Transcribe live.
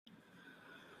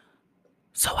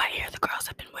So I hear the girls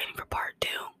have been waiting for part 2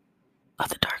 of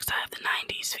The Dark Side of the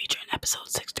 90s featuring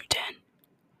episodes 6 through 10.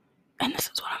 And this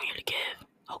is what I'm here to give,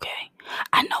 okay?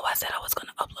 I know I said I was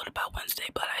going to upload it by Wednesday,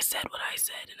 but I said what I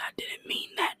said and I didn't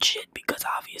mean that shit because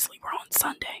obviously we're on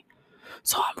Sunday.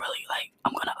 So I'm really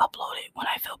I'm going to upload it when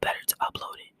I feel better to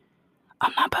upload it.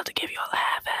 I'm not about to give you all a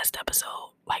half-assed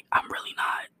episode. I'm really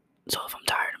not. So if I'm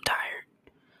tired, I'm tired.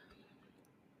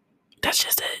 That's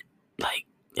just it.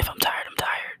 If I'm tired, I'm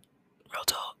tired. Real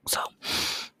talk. So,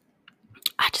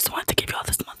 I just wanted to give y'all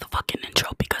this motherfucking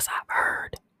intro because I've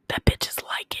heard that bitches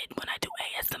like it when I do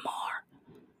ASMR.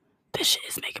 This shit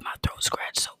is making my throat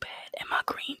scratch so bad. And my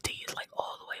green tea is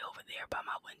all the way over there by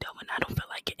my window. And I don't feel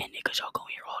like getting it because y'all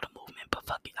gonna hear all the movement. But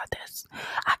fuck it, I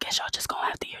guess y'all just gonna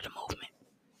have to hear the movement.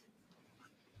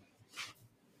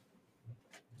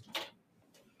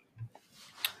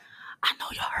 I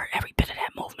know y'all heard every bit of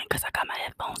that movement because I got my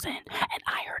headphones in. And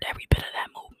I heard every bit of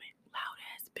that movement. Loud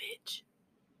ass bitch.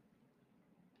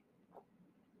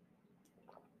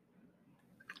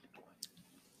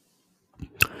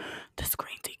 This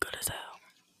green tea good as hell.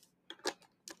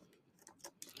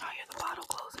 I hear the bottle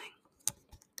closing.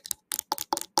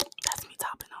 That's me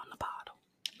topping on the bottle.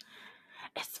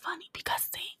 It's funny because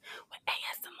see, with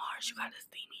ASMRs, you gotta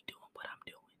see me doing what I'm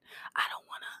doing. I don't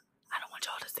want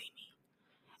y'all to see me.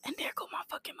 And there go my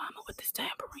fucking mama with this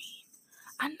tambourine.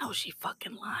 I know she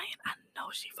fucking lying.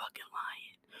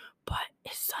 But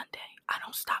it's Sunday. I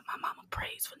don't stop my mama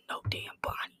praise for no damn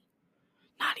Bonnie.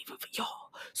 Not even for y'all.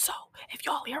 So, if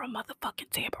y'all hear a motherfucking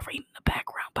tambourine in the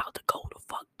background about to go the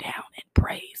fuck down and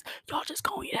praise, y'all just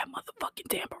gonna hear that motherfucking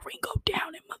tambourine go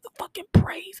down and motherfucking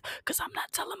praise. Cause I'm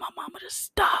not telling my mama to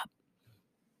stop.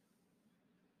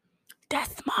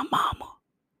 That's my mama.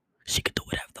 She can do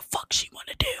whatever the fuck she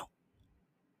wanna do.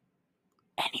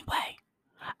 Anyway,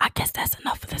 I guess that's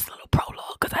enough of this little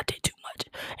prologue because I did too much.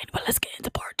 Anyway, let's get into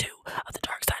part 2 of The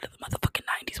Dark Side of the motherfucking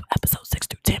 90s with episodes 6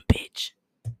 through 10, bitch.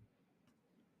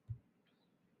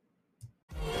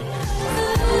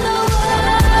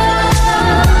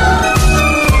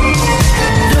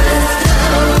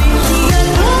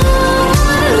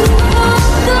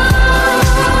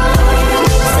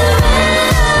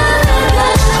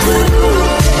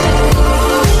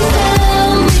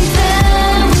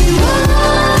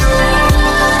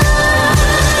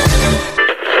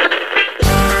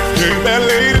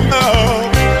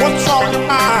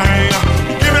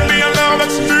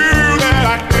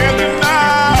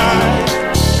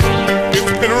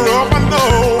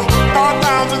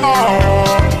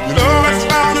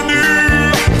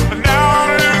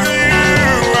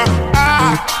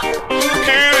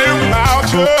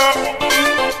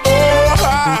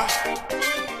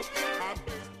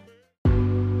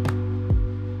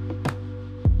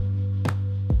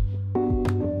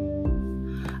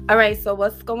 Alright, so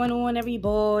what's going on,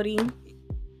 everybody?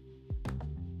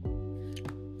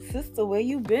 Sister, where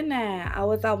you been at? I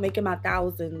was out making my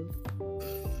thousands.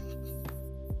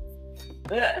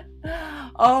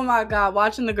 Oh my God,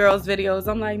 watching the girls' videos.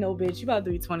 I'm like, no, bitch, you about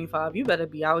to be 25. You better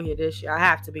be out here this year. I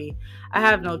have to be. I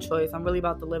have no choice. I'm really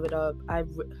about to live it up. I'm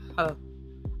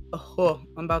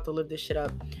about to live this shit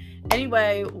up.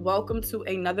 Anyway, welcome to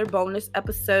another bonus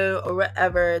episode or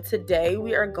whatever. Today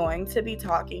we are going to be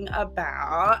talking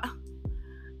about...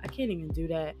 I can't even do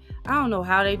that. I don't know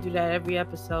how they do that every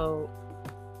episode.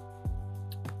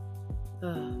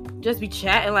 Just be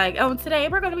chatting today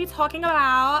we're going to be talking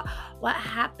about what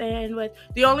happened with...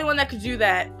 The only one that could do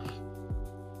that,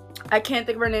 I can't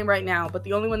think of her name right now, but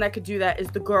the only one that could do that is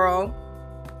the girl.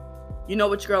 You know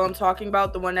which girl I'm talking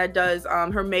about? The one that does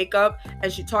her makeup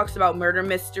and she talks about murder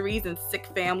mysteries and sick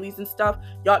families and stuff.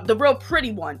 Y'all, the real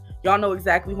pretty one. Y'all know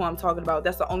exactly who I'm talking about.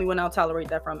 That's the only one I'll tolerate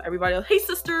that from. Everybody else, hey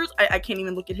sisters, I can't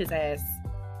even look at his ass.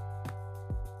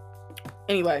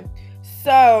 Anyway,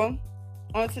 so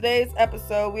on today's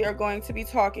episode, we are going to be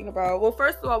talking about, well,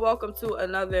 first of all, welcome to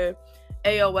another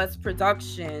AOS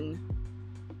production.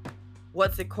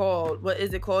 What's it called? What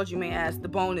is it called, you may ask? The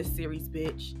bonus series,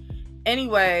 bitch.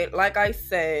 Anyway, like I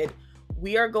said,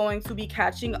 we are going to be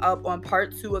catching up on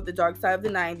part 2 of The Dark Side of the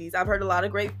 90s. I've heard a lot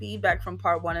of great feedback from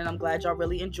part 1, and I'm glad y'all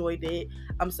really enjoyed it.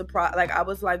 I'm surprised. I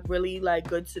was really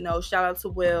good to know. Shout out to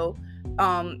Will.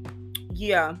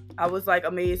 Yeah, I was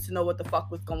amazed to know what the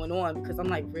fuck was going on because I'm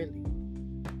really,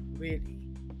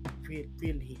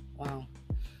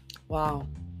 wow,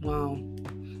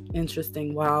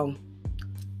 interesting, wow.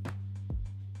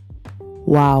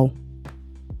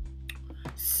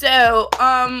 So,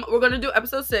 we're gonna do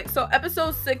episode 6. So,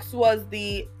 episode 6 was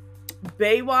the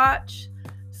Baywatch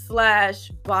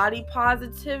 / body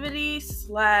positivity /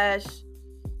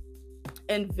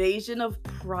 invasion of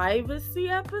privacy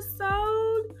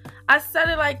episode. I said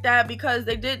it like that because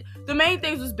they did, the main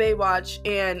things was Baywatch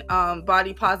and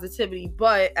body positivity,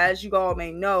 but as you all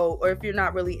may know, or if you're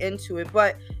not really into it,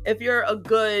 but if you're a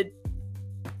good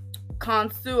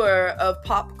connoisseur of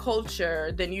pop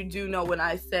culture, then you do know when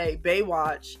I say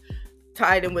Baywatch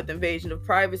tied in with Invasion of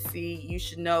Privacy, you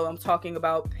should know I'm talking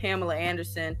about Pamela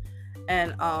Anderson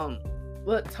and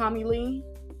Tommy Lee?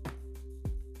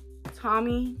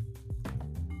 Tommy?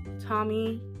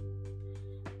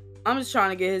 I'm just trying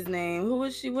to get his name. Who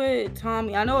was she with?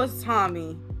 Tommy. I know it's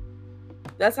Tommy.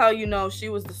 That's how you know she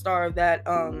was the star of that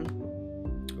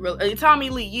Tommy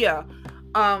Lee, yeah.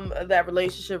 That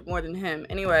relationship more than him.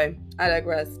 Anyway, I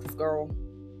digress. This girl,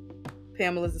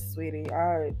 Pamela's a sweetie.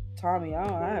 Tommy,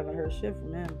 I haven't heard shit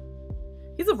from him.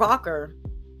 He's a rocker.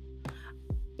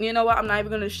 You know what? I'm not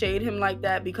even going to shade him like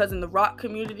that because in the rock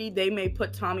community, they may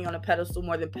put Tommy on a pedestal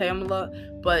more than Pamela.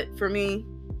 But for me,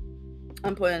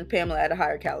 I'm putting Pamela at a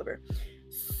higher caliber.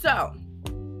 So,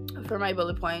 for my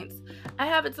bullet points, I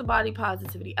have It's a Body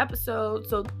Positivity episode.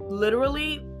 So,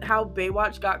 literally, how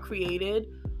Baywatch got created,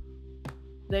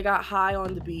 they got high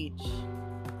on the beach.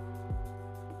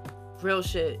 Real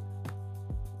shit.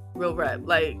 Real rep.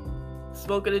 Like,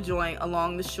 smoking a joint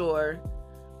along the shore.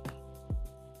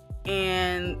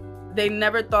 And they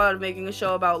never thought of making a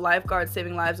show about lifeguards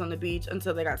saving lives on the beach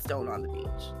until they got stoned on the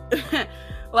beach.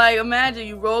 Like, imagine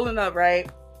you rolling up, right?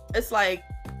 It's like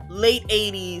late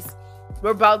 80s.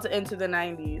 We're about to enter the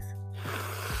 90s.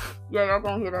 Yeah, y'all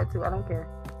gonna hear that too. I don't care.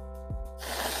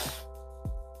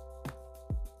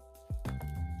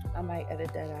 I might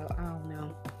edit that out. I don't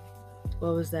know.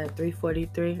 What was that?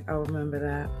 3:43? I remember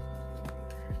that.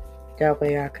 That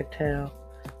way I could tell.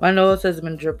 My nose has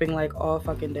been dripping like all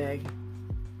fucking day.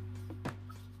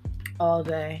 All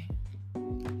day.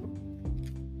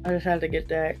 I just had to get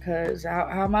that because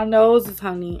how my nose is,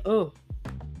 honey. Oh.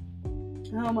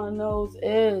 How my nose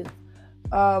is.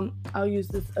 I'll use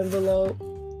this envelope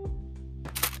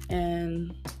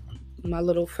and my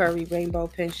little furry rainbow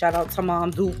pin. Shout out to Mom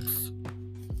Dukes.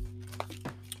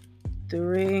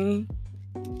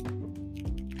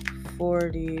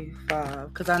 3:45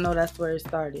 because I know that's where it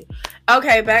started.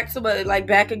 Okay, back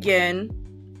again.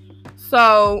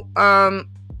 So,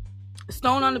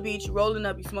 stone on the beach, rolling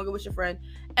up, you smoking with your friend,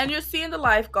 and you're seeing the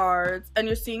lifeguards, and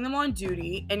you're seeing them on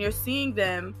duty, and you're seeing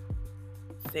them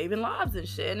saving lives and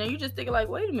shit, and then you just thinking like,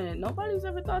 wait a minute, nobody's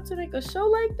ever thought to make a show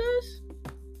like this?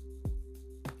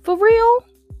 For real?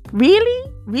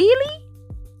 Really?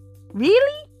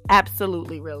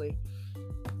 Absolutely really.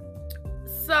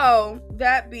 So,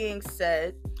 that being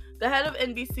said, the head of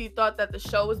NBC thought that the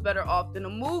show was better off than a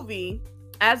movie,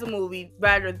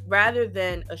 rather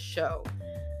than a show.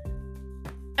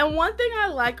 And one thing I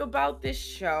like about this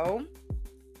show,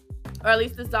 or at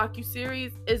least this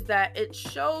docuseries, is that it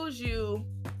shows you,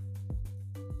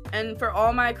 and for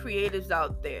all my creatives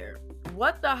out there,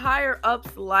 what the higher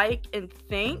ups like and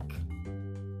think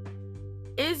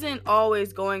isn't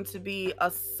always going to be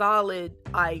a solid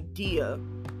idea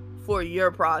for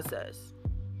your process.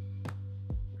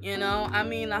 You know, I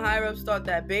mean, the higher ups thought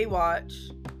that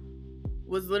Baywatch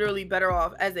was literally better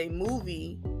off as a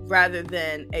movie rather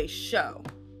than a show.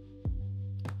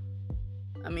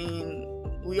 I mean,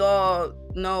 we all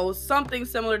know something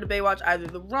similar to Baywatch, either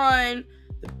the run,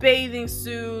 the bathing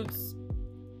suits,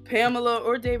 Pamela,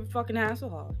 or David fucking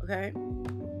Hasselhoff, okay?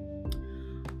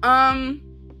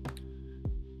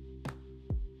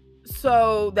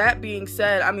 So, that being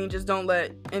said, I mean, just don't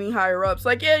let any higher ups,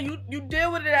 like, yeah, you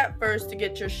deal with it at first to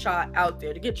get your shot out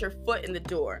there, to get your foot in the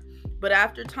door. But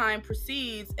after time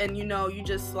proceeds and, you know, you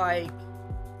just, like,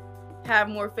 have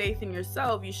more faith in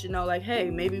yourself, you should know, like,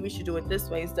 hey, maybe we should do it this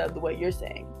way instead of the way you're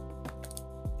saying.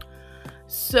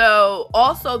 So,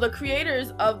 also, the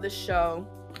creators of the show...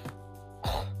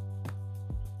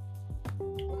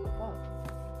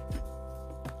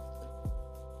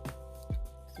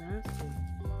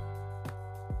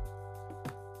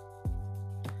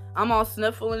 I'm all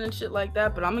sniffling and shit like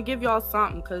that, but I'm gonna give y'all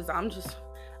something because I'm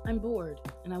bored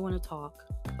and I want to talk.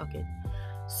 Fuck it.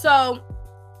 So,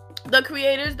 the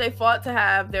creators, they fought to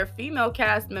have their female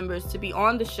cast members to be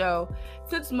on the show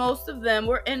since most of them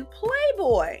were in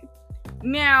Playboy.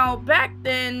 Now, back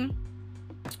then,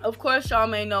 of course, y'all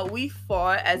may know, we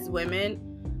fought as women.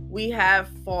 We have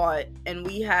fought and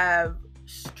we have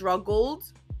struggled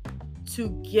to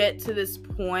get to this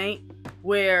point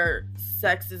where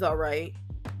sex is alright.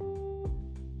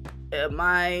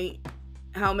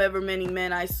 However many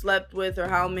men I slept with, or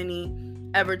how many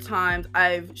ever times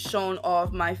I've shown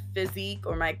off my physique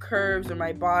or my curves or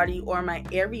my body or my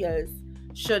areas,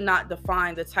 should not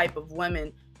define the type of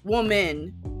woman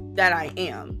that I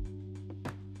am.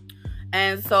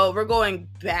 And so we're going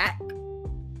back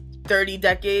 30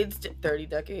 decades, 30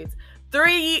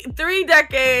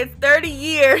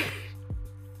 years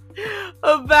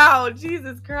about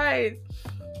Jesus Christ.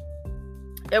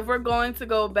 If we're going to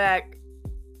go back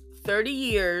 30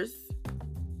 years,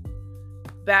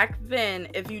 back then,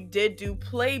 if you did do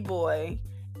Playboy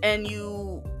and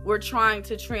you were trying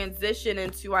to transition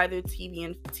into either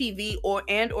TV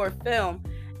or film,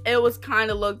 it was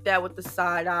kind of looked at with the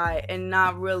side eye and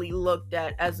not really looked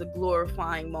at as a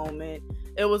glorifying moment.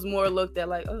 It was more looked at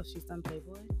like, oh, she's done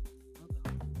Playboy.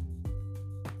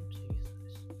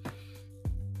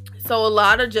 So a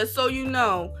lot of, just so you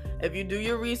know, if you do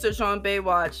your research on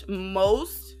Baywatch,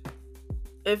 most,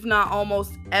 if not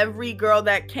almost every girl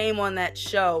that came on that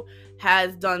show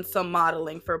has done some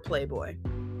modeling for Playboy.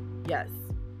 Yes.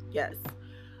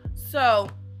 So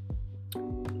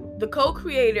the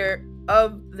co-creator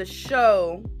of the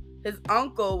show, his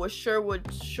uncle was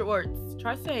Sherwood Schwartz.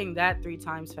 Try saying that 3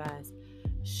 times fast.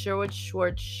 Sherwood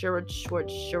Schwartz.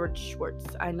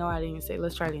 I know I didn't even say it.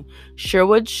 Let's try it again.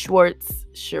 Sherwood Schwartz.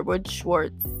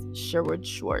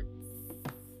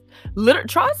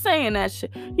 Try saying that shit.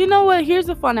 You know what? Here's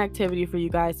a fun activity for you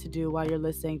guys to do while you're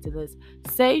listening to this.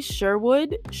 Say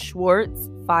Sherwood Schwartz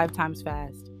 5 times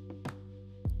fast.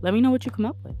 Let me know what you come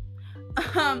up with.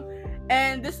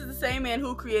 And this is the same man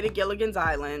who created Gilligan's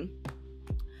Island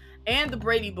and the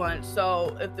Brady Bunch.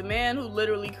 So if the man who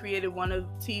literally created one of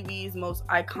TV's most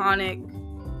iconic,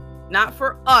 not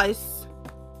for us,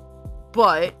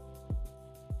 but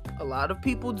a lot of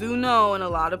people do know, and a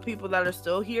lot of people that are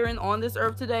still here and on this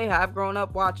earth today have grown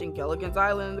up watching Gilligan's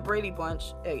Island and the Brady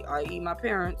Bunch, i.e. my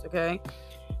parents, okay?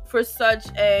 For such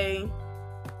a...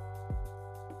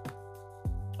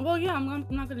 Well, yeah, I'm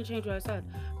not going to change what I said.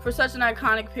 For such an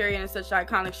iconic period and such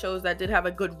iconic shows that did have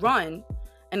a good run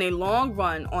and a long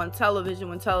run on television,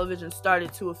 when television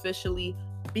started to officially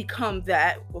become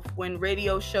that, when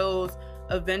radio shows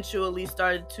eventually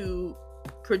started to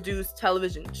produce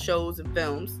television shows and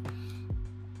films.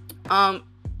 After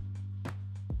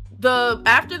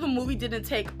the movie didn't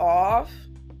take off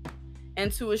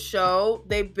into a show,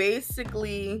 they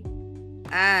basically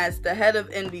asked the head of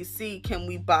NBC, can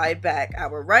we buy back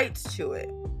our rights to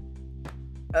it?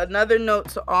 Another note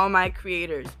to all my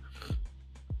creators: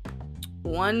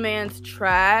 one man's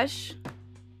trash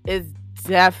is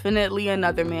definitely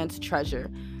another man's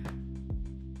treasure.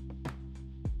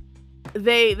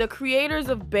 The creators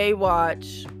of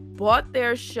Baywatch bought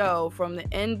their show from the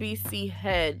NBC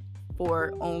head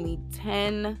for only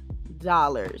 $10.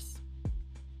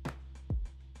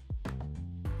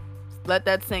 Let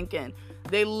that sink in.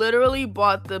 They literally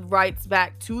bought the rights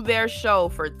back to their show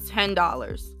for $10.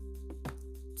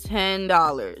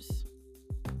 $10.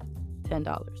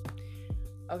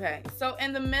 Okay, so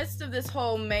in the midst of this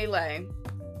whole melee,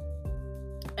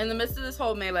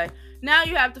 now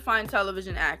you have to find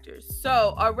television actors.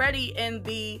 So already in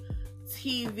the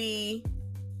TV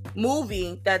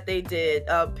movie that they did,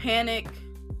 Panic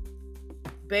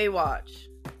Baywatch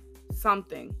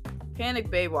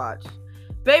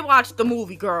the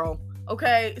movie, girl.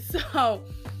 Okay, so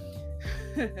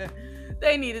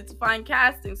they needed to find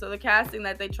casting. So the casting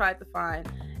that they tried to find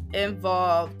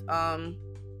involved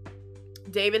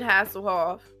David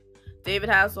Hasselhoff. David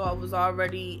Hasselhoff was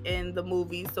already in the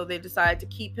movie, so they decided to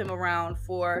keep him around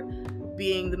for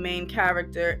being the main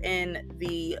character in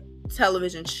the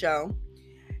television show.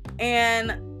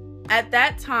 And at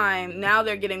that time, now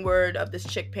they're getting word of this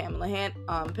chick, Pamela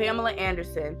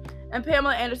Anderson. And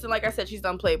Pamela Anderson, like I said, she's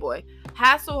done Playboy.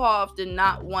 Hasselhoff did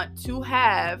not want to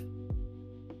have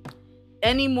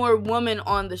any more women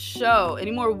on the show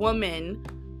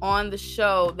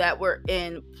that were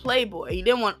in Playboy. He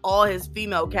didn't want all his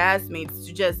female castmates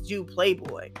to just do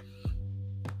Playboy.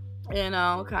 Okay,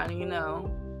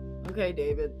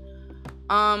 David.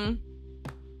 However,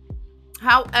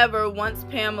 once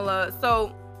Pamela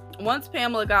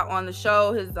got on the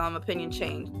show, his opinion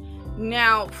changed.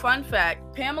 Now, fun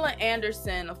fact, Pamela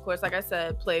Anderson, of course, like I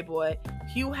said, Playboy.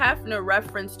 Hugh Hefner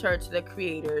referenced her to the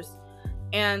creators,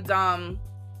 and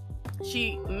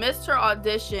she missed her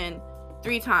audition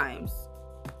 3 times.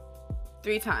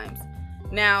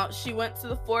 Now, she went to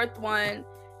the 4th one,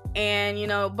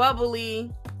 and,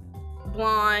 bubbly,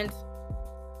 blonde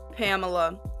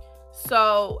Pamela.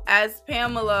 So, as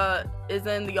Pamela is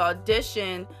in the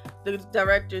audition, the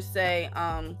directors say,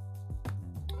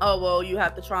 oh, well, you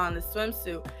have to try on this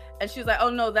swimsuit. And she's like,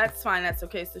 oh, no, that's fine. That's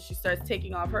okay. So she starts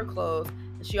taking off her clothes,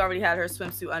 and she already had her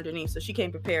swimsuit underneath. So she came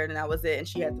prepared, and that was it. And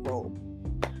she had to roll.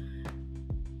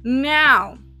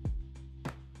 Now,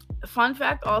 fun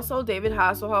fact also, David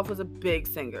Hasselhoff was a big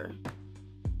singer.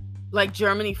 Like,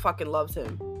 Germany fucking loves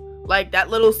him. Like that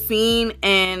little scene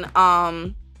in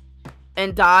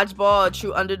Dodgeball, A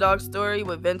True Underdog Story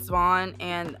with Vince Vaughn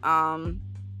and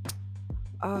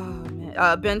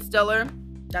Ben Stiller.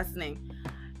 That's his name.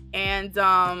 And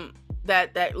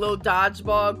that little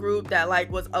dodgeball group that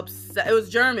like was upset. It was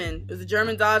German. It was a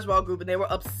German dodgeball group, and they were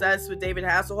obsessed with David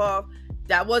Hasselhoff.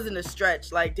 That wasn't a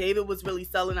stretch. Like David was really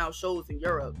selling out shows in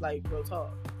Europe. Like real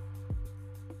talk.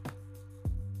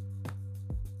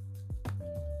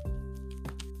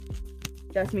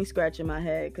 That's me scratching my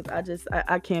head because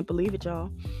I can't believe it, y'all.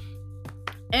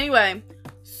 Anyway,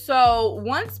 so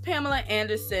once Pamela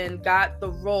Anderson got the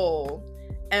role,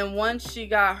 and once she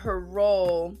got her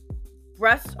role,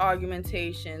 breast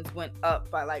augmentations went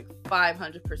up by like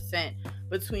 500%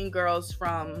 between girls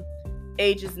from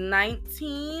ages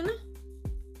 19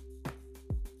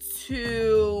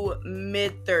 to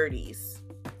mid-30s.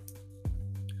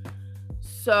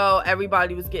 So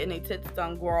everybody was getting their tits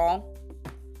done, girl.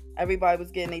 Everybody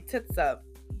was getting their tits up.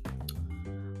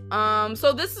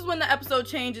 So this is when the episode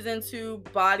changes into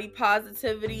body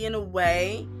positivity in a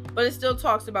way, but it still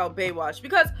talks about Baywatch.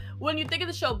 Because when you think of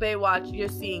the show Baywatch, you're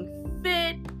seeing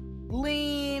fit,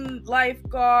 lean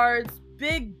lifeguards,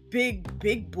 big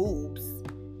boobs.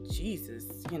 Jesus,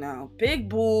 big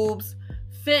boobs,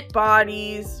 fit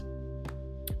bodies.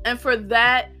 And for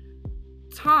that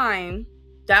time,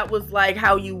 that was like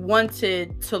how you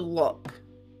wanted to look.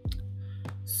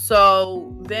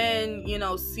 So then,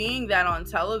 seeing that on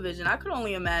television, I could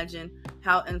only imagine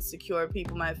how insecure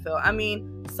people might feel. I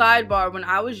mean, sidebar, when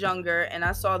I was younger and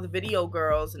I saw the Video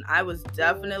Girls, and I was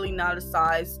definitely not a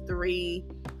size 3.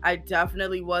 I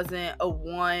definitely wasn't a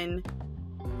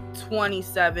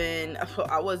 127.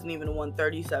 I wasn't even a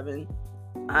 137.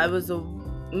 I was a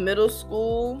middle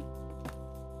school.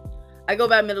 I go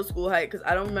by middle school height because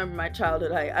I don't remember my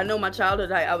childhood height. I know my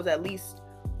childhood height, I was at least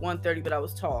 130, but I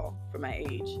was tall for my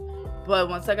age. But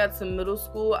once I got to middle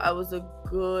school, I was a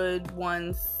good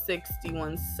 160,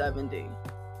 170.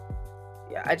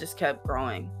 Yeah, I just kept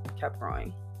growing.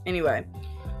 Anyway,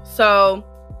 so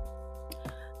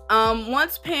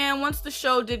once the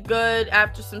show did good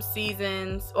after some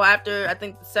seasons, or after I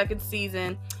think the second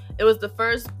season, it was the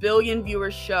first billion viewer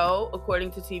show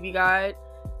according to TV Guide.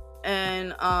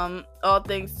 And all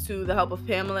thanks to the help of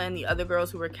Pamela and the other girls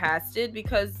who were casted,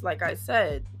 because like I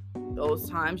said, those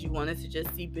times you wanted to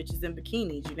just see bitches in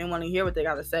bikinis. You didn't want to hear what they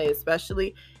gotta say,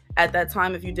 especially at that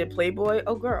time. If you did Playboy,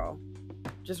 oh girl,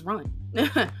 just run.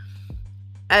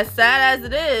 As sad as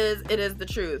it is the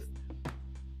truth.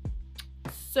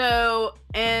 So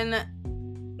in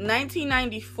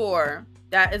 1994,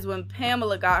 that is when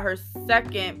Pamela got her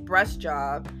second breast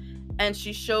job, and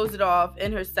she shows it off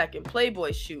in her second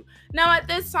Playboy shoot. Now, at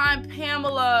this time,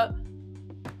 Pamela,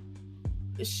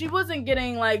 she wasn't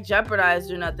getting like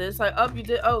jeopardized or nothing. It's like,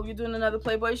 you're doing another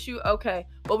Playboy shoot? Okay.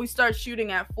 Well, we start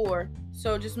shooting at 4.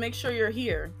 So just make sure you're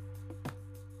here.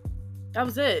 That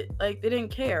was it. Like, they didn't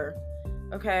care.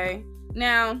 Okay.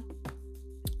 Now,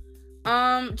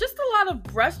 just a lot of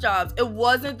breast jobs. It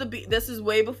wasn't this is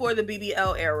way before the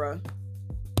BBL era.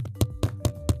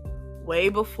 Way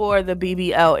before the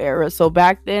BBL era. So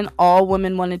back then, all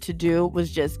women wanted to do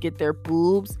was just get their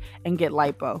boobs and get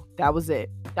lipo. That was it.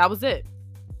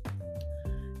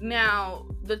 Now,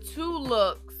 the two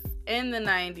looks in the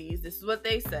 90s, this is what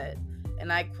they said,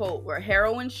 and I quote, were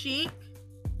heroin chic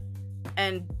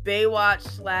and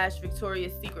Baywatch /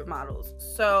 Victoria's Secret models.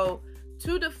 So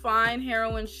to define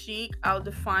heroin chic, I'll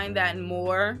define that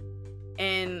more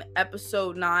in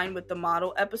episode 9 with the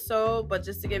model episode, but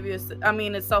just to give you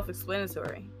it's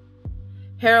self-explanatory.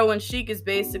 Heroin chic is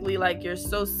basically like you're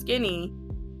so skinny,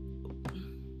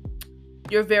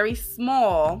 you're very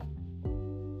small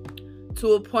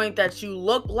to a point that you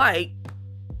look like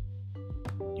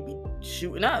you be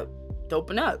shooting up,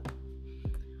 doping up.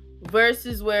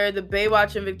 Versus where the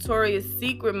Baywatch and Victoria's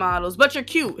Secret models, but you're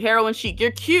cute, heroin chic,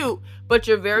 you're cute, but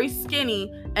you're very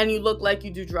skinny and you look like you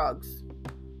do drugs.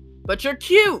 But you're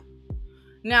cute.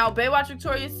 Now, Baywatch,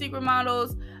 Victoria's Secret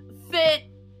models, fit,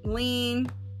 lean,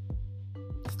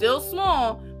 still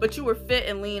small, but you were fit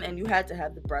and lean, and you had to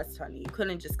have the breasts, honey. You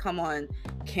couldn't just come on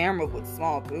camera with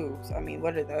small boobs. I mean,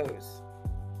 what are those?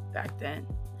 Back then,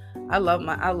 I love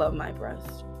my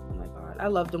breasts. Oh my god, I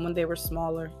loved them when they were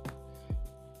smaller.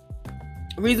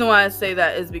 The reason why I say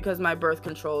that is because my birth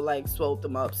control like swelled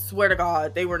them up. Swear to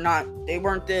God, they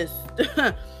weren't this.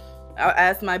 I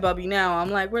asked my bubby now. I'm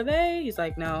like, were they? He's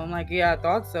like, no. I'm like, yeah, I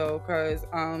thought so. Cause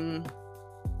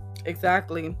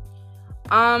exactly.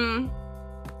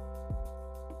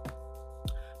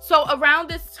 So around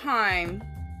this time,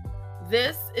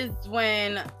 this is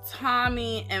when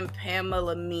Tommy and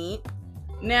Pamela meet.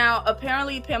 Now,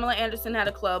 apparently, Pamela Anderson had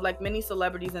a club like many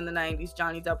celebrities in the 90s.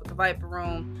 Johnny Depp with the Viper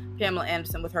Room, Pamela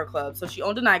Anderson with her club. So she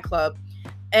owned a nightclub,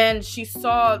 and she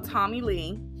saw Tommy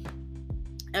Lee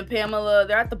and Pamela.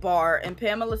 They're at the bar, and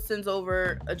Pamela sends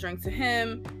over a drink to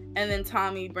him, and then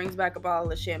Tommy brings back a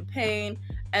bottle of champagne.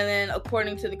 And then,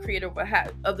 according to the creator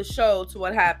of the show, to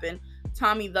what happened,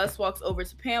 Tommy thus walks over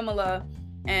to Pamela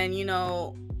and,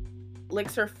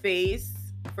 licks her face.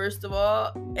 First of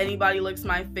all, anybody licks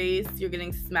my face, you're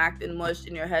getting smacked and mushed,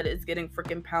 and your head is getting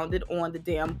freaking pounded on the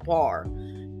damn bar.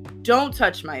 Don't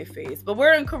touch my face. But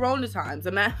we're in Corona times.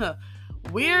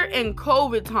 We're in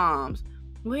COVID times.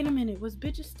 Wait a minute, was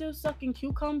bitches still sucking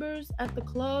cucumbers at the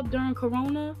club during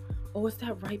Corona? Or was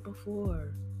that right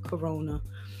before Corona?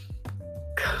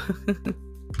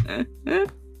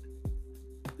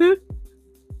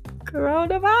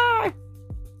 Coronavirus.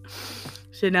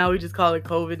 Shit, now we just call it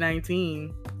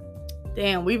COVID-19.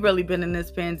 Damn, we've really been in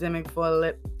this pandemic for a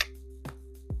little.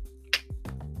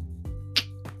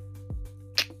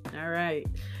 All right.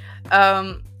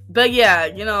 But yeah,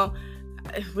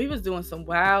 we was doing some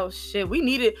wild shit. We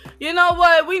needed,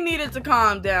 we needed to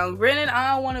calm down. Granted,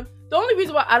 the only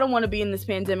reason why I don't want to be in this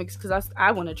pandemic is because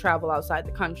I want to travel outside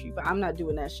the country, but I'm not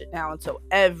doing that shit now until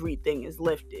everything is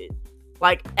lifted.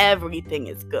 Like, everything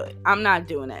is good. I'm not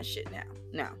doing that shit now.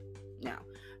 No.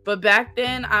 But back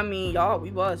then, y'all, we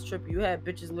was trippy. You had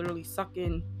bitches literally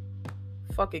sucking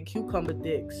fucking cucumber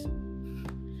dicks.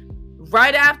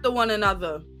 Right after one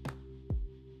another.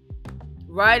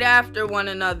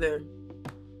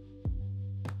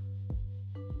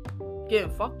 Getting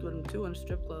fucked with them too in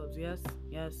strip clubs. Yes.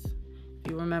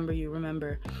 If you remember, you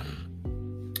remember.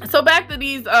 So back to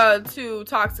these two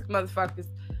toxic motherfuckers.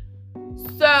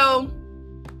 So,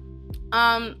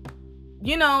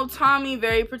 Tommy,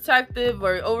 very protective,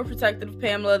 very overprotective of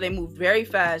Pamela. They moved very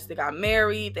fast. They got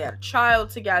married. They had a child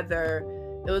together.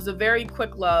 It was a very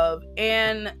quick love.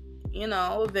 And,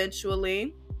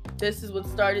 eventually, this is what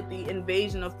started the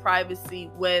invasion of privacy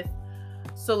with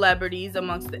celebrities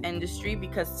amongst the industry,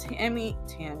 because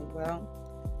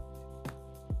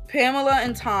Pamela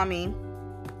and Tommy,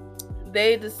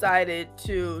 they decided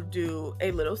to do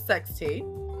a little sex tape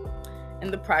in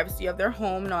the privacy of their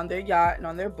home and on their yacht and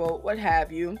on their boat, what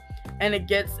have you. And it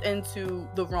gets into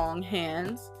the wrong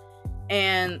hands.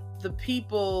 And the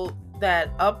people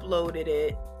that uploaded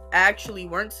it actually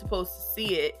weren't supposed to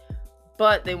see it,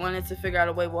 but they wanted to figure out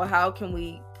a way, well, how can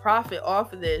we profit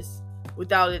off of this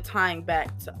without it tying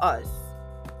back to us?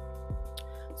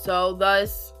 So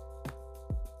thus,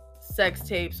 sex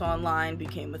tapes online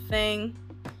became a thing.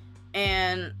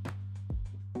 And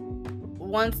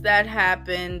once that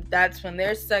happened, that's when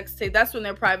their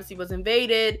privacy was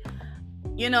invaded.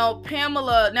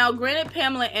 Pamela, now granted,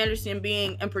 Pamela Anderson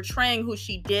being and portraying who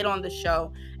she did on the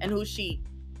show and who she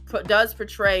does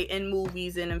portray in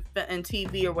movies and in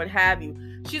TV or what have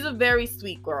you, she's a very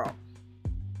sweet girl.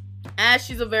 As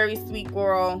she's a very sweet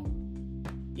girl,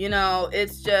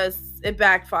 it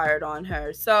backfired on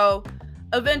her. So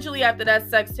eventually, after that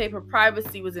sex tape, her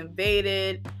privacy was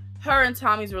invaded. Her and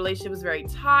Tommy's relationship was very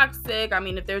toxic.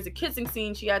 If there was a kissing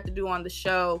scene she had to do on the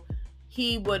show,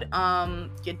 he would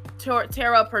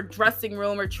tear up her dressing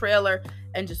room or trailer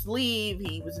and just leave.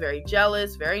 He was very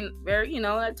jealous, very, very,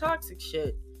 that toxic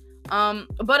shit.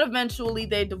 But eventually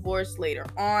they divorced later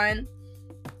on.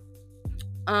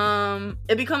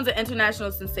 It becomes an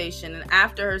international sensation, and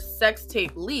after her sex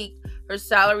tape leaked, her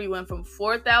salary went from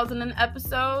 $4,000 an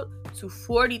episode to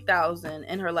 $40,000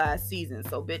 in her last season.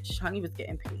 So, bitch, honey was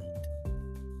getting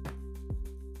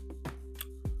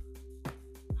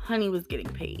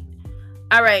paid.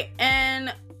 All right,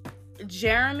 and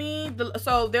Jeremy.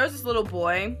 So there's this little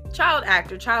boy, child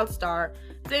actor, child star.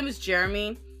 His name is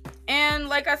Jeremy. And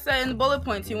like I said in the bullet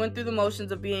points, he went through the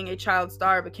motions of being a child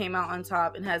star, but came out on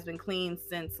top and has been clean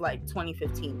since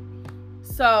 2015.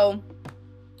 So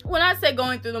when I say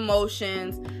going through the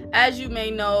motions, as you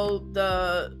may know,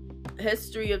 the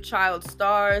history of child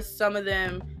stars, some of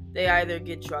them, they either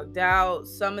get drugged out,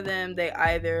 some of them, they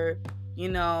either,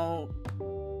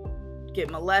 get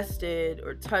molested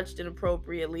or touched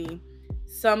inappropriately.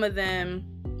 Some of them,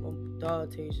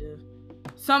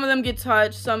 some of them get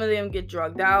touched, some of them get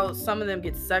drugged out, some of them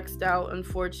get sexed out,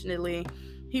 unfortunately.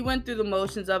 He went through the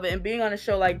motions of it, and being on a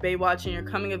show like Baywatch, and you're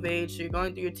coming of age, so you're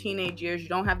going through your teenage years, you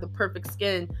don't have the perfect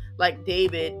skin like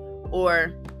David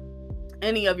or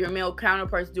any of your male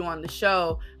counterparts do on the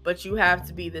show, but you have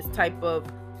to be this type of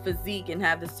physique and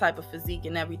have this type of physique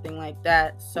and everything like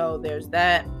that. So there's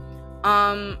that.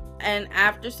 And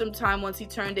after some time, once he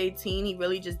turned 18, he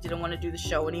really just didn't want to do the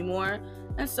show anymore.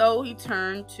 And so he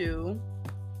turned to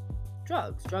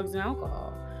drugs and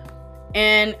alcohol.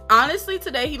 And honestly,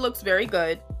 today he looks very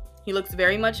good. He looks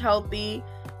very much healthy,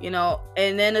 and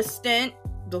then a stint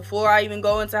before I even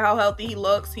go into how healthy he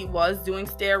looks, he was doing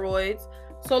steroids.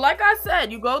 So like I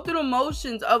said, you go through the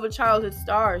motions of a childhood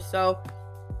star. So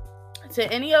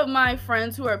to any of my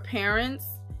friends who are parents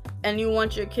and you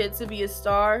want your kid to be a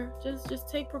star, just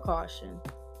take precaution.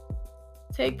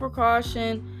 Take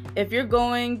precaution. If you're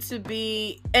going to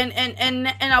be,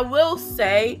 and I will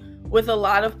say, with a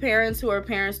lot of parents who are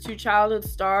parents to childhood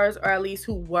stars, or at least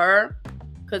who were,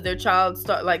 because their child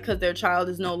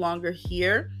is no longer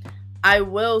here, I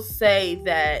will say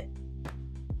that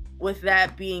with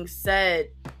that being said,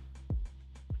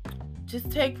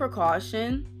 just take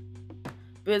precaution.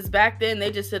 Because back then they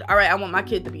just said, all right, I want my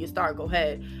kid to be a star, go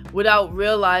ahead, without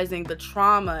realizing the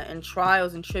trauma and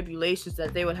trials and tribulations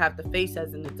that they would have to face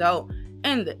as an adult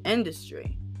in the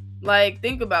industry. Like,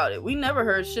 think about it. We never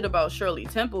heard shit about Shirley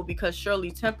Temple because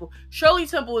Shirley Temple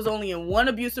was only in one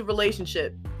abusive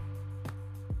relationship.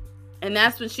 And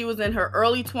that's when she was in her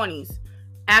early 20s.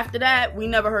 After that, we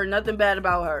never heard nothing bad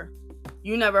about her.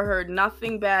 You never heard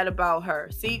nothing bad about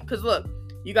her. See, because look,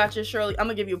 you got your Shirley, I'm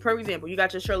going to give you a perfect example. You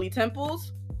got your Shirley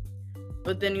Temples,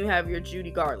 but then you have your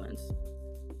Judy Garlands.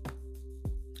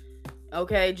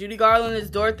 Okay, Judy Garland is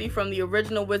Dorothy from the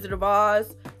original Wizard of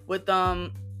Oz with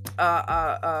LB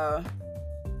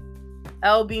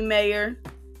Mayer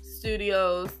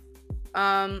Studios,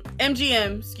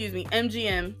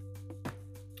 MGM.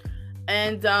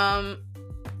 And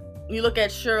you look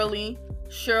at Shirley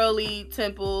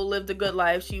Temple lived a good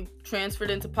life. She transferred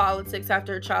into politics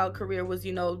after her child career was,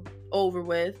 over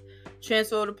with.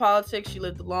 Transferred to politics. She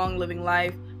lived a long living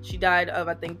life. She died of,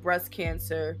 I think, breast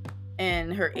cancer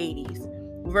in her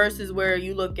 80s. Versus where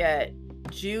you look at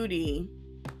Judy.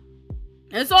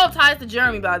 And this all ties to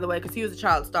Jeremy, by the way, because he was a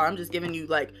child star. I'm just giving you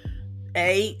like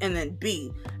A and then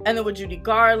B. And then with Judy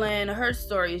Garland, her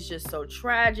story is just so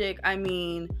tragic. I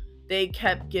mean, they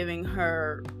kept giving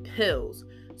her pills.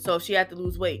 So if she had to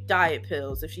lose weight, diet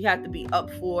pills. If she had to be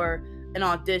up for an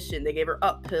audition, they gave her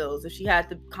up pills. If she had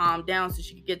to calm down so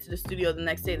she could get to the studio the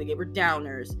next day, they gave her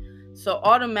downers. So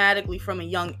automatically from a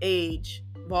young age,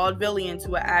 vaudevillian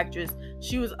to an actress,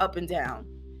 she was up and down,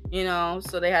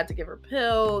 so they had to give her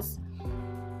pills.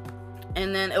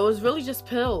 And then it was really just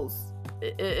pills.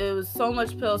 It was so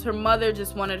much pills. Her mother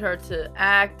just wanted her to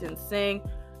act and sing.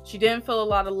 She didn't feel a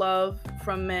lot of love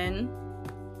from men.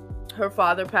 Her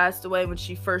father passed away when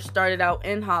she first started out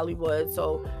in Hollywood,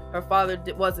 so her father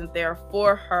wasn't there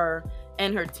for her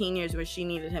in her teen years when she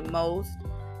needed him most.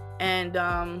 And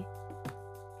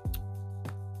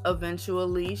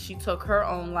eventually she took her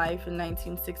own life in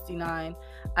 1969.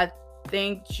 I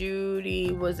think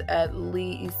Judy was at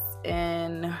least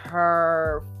in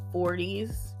her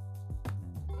 40s.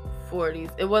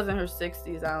 It wasn't her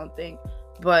 60s, I don't think.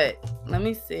 But let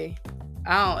me see.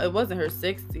 It wasn't her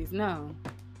 60s. No.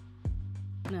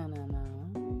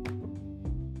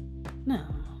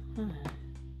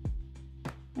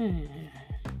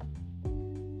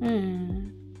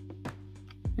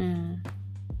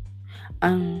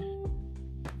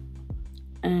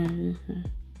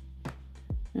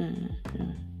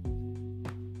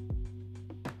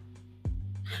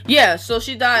 Yeah, so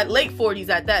she died late 40s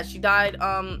at that. She died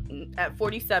at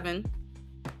 47.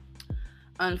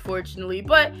 Unfortunately,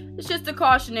 but it's just a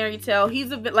cautionary tale.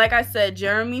 He's a bit, like I said,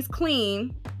 Jeremy's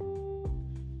clean.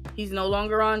 He's no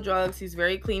longer on drugs. He's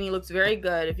very clean. He looks very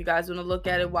good. If you guys want to look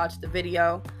at it, watch the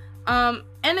video. And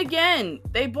again,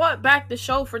 they bought back the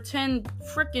show for $10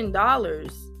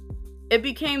 freaking. It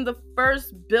became the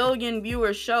first billion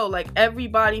viewer show. Like,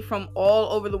 everybody from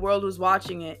all over the world was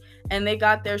watching it, and they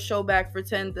got their show back for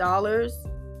 $10.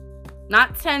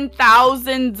 Not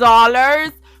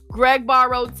 $10,000. Greg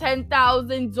borrowed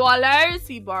 $10,000.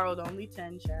 He borrowed only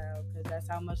 10, child, because that's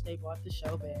how much they bought the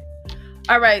show back.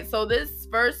 All right, so this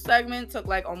first segment took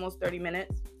like almost 30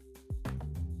 minutes.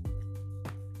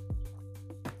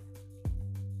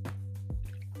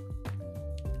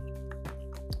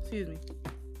 Excuse me.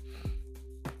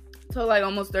 Took like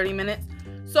almost 30 minutes.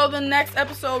 So the next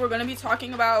episode, we're going to be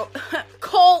talking about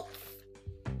cults.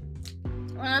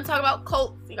 We're going to talk about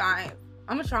cults, you guys.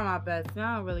 I'm going to try my best.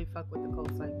 I don't really fuck with the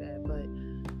cults like that, but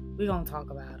we're going to talk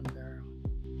about them, girl.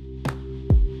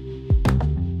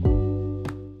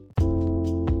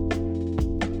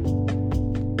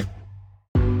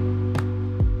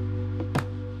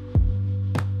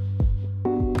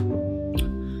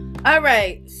 All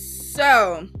right,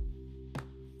 so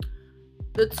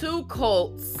the two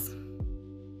cults.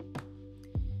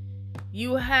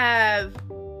 You have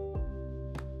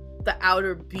the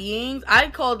Outer Beings. I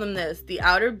call them this, the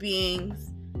Outer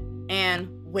Beings and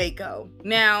Waco.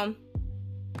 Now,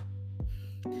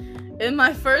 In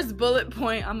my first bullet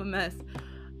point, I'm a mess.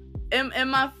 In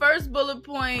my first bullet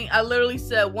point, I literally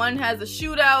said one has a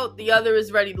shootout, the other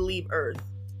is ready to leave Earth.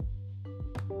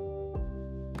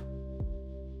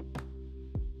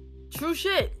 True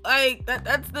shit. Like,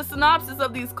 that's the synopsis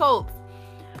of these cults.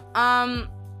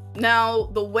 Now,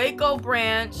 the Waco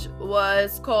branch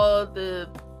was called the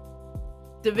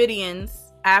Davidians,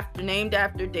 named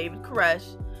after David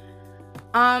Koresh.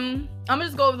 I'm gonna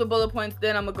just go over the bullet points,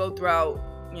 then I'm gonna go throughout,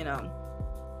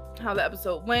 how the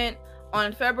episode went.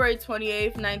 On February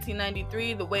 28th,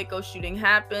 1993, the Waco shooting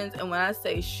happens, and when I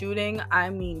say shooting, I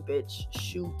mean, bitch,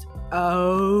 shoot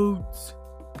out.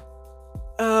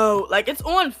 Oh, like, it's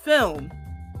on film.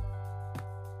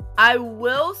 I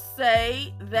will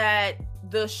say that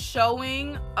the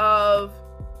showing of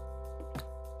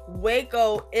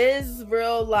Waco is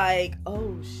real, like,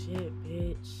 oh shit,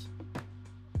 bitch,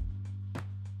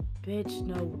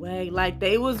 no way. Like,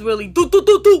 they was really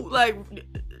like,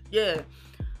 yeah.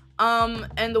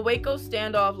 And the Waco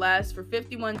standoff lasts for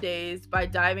 51 days by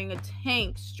diving a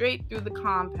tank straight through the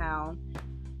compound.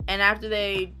 And after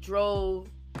they drove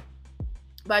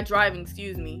that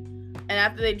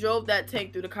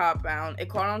tank through the compound, it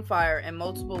caught on fire and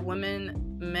multiple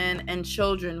women, men, and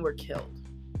children were killed.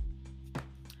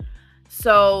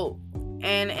 So,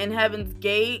 and Heaven's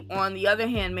Gate, on the other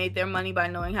hand, made their money by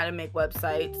knowing how to make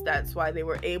websites. That's why they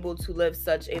were able to live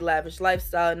such a lavish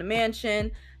lifestyle in the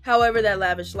mansion. However, that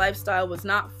lavish lifestyle was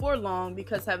not for long,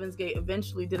 because Heaven's Gate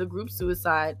eventually did a group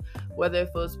suicide, whether it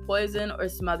was poisoned or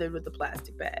smothered with a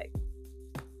plastic bag.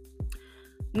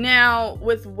 Now,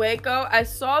 with Waco, I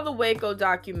saw the Waco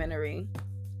documentary,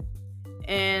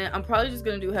 and I'm probably just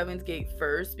going to do Heaven's Gate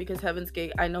first, because Heaven's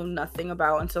Gate I know nothing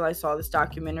about until I saw this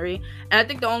documentary. And I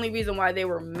think the only reason why they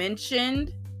were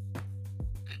mentioned,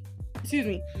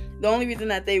 the only reason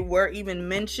that they were even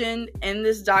mentioned in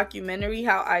this documentary,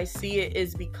 how I see it,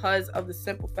 is because of the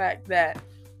simple fact that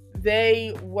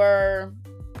they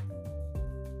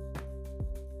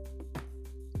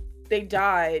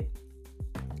died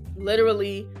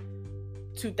literally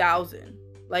 2000.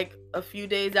 Like, a few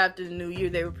days after the new year,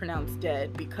 they were pronounced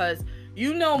dead, because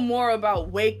you know more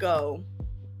about Waco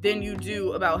than you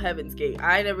do about Heaven's Gate.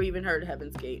 I never even heard of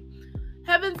Heaven's Gate.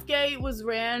 Heaven's Gate was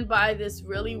ran by this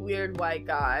really weird white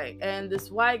guy, and this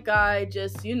white guy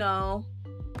just,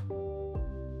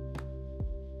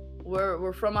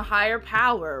 we're from a higher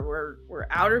power. We're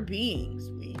outer beings.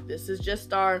 This is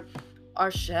just our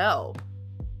shell.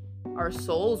 Our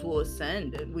souls will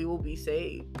ascend and we will be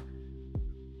saved.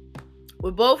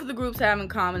 What both of the groups have in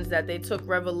common is that they took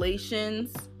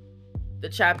Revelations, the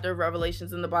chapter of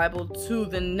Revelations in the Bible, to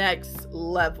the next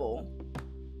level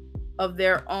of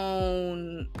their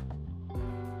own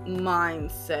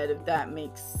mindset, if that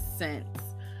makes sense.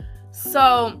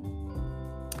 So,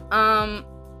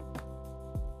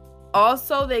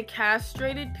 also they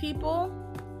castrated people.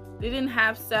 They didn't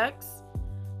have sex.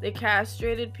 They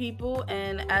castrated people,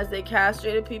 and as they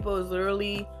castrated people, it was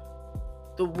literally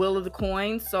the will of the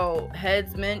coin. So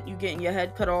heads meant you getting your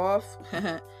head cut off,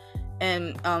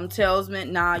 and tails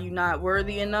meant, nah, you're not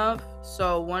worthy enough.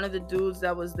 So one of the dudes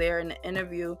that was there in the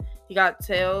interview, he got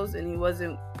tails and he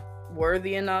wasn't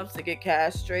worthy enough to get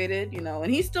castrated,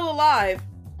 and he's still alive.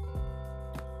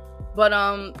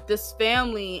 But this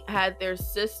family had their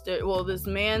sister, this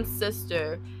man's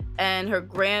sister and her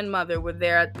grandmother were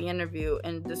there at the interview,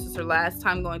 and this is her last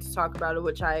time going to talk about it,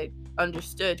 which I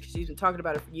understood because she's been talking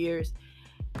about it for years.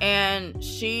 And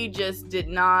she just did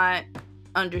not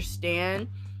understand.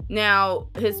 Now,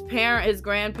 his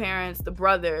grandparents, the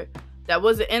brother that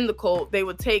wasn't in the cult, they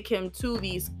would take him to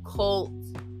these cult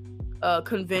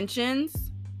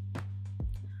conventions.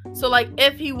 So, like,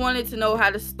 if he wanted to know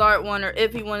how to start one, or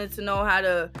if he wanted to know how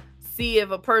to see if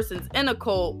a person's in a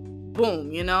cult,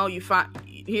 boom, you find,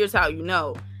 here's how you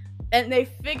know. And they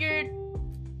figured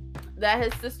that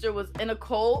his sister was in a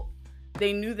cult.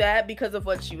 They knew that because of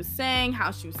what she was saying,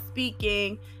 how she was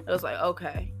speaking. It was like,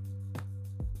 okay.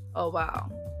 Oh, wow.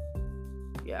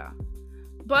 Yeah.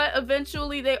 But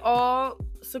eventually they all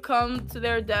succumbed to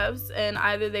their deaths, and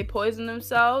either they poisoned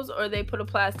themselves or they put a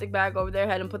plastic bag over their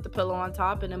head and put the pillow on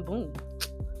top, and then boom.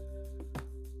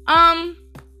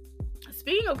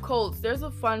 Speaking of cults, there's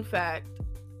a fun fact.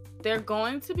 They're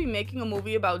going to be making a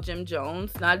movie about Jim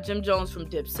Jones. Not Jim Jones from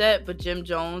Dipset, but Jim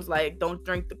Jones, like, don't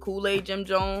drink the Kool-Aid Jim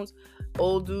Jones.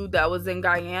 Old dude that was in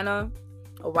Guyana.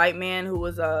 A white man who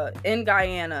was in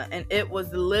Guyana. And it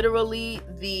was literally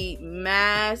the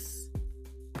mass,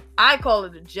 I call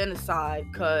it a genocide,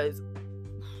 because,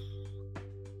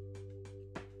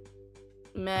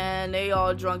 man, they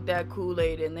all drunk that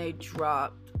Kool-Aid and they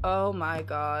dropped. Oh my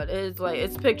God.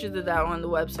 It's pictures of that on the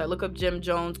website. Look up Jim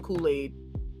Jones Kool-Aid.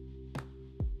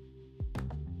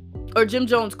 Or Jim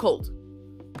Jones Cult.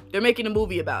 They're making a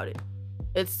movie about it.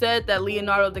 It's said that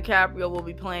Leonardo DiCaprio will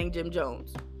be playing Jim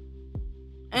Jones.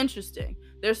 Interesting.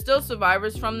 There's still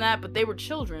survivors from that, but they were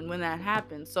children when that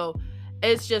happened. So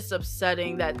it's just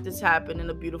upsetting that this happened in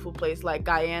a beautiful place like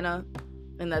Guyana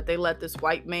and that they let this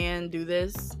white man do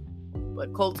this.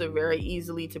 But cults are very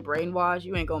easily to brainwash.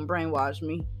 You ain't gonna brainwash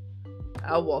me.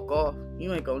 I'll walk off.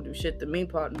 You ain't gonna do shit to me,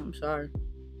 partner. I'm sorry.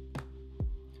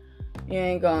 You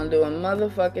ain't gonna do a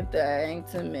motherfucking thing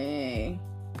to me.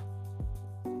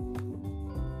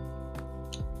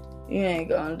 You ain't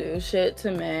gonna do shit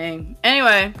to me.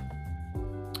 Anyway,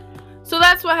 so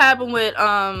that's what happened with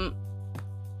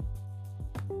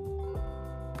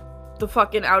the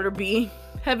fucking outer being,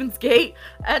 Heaven's Gate.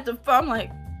 I'm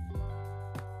like,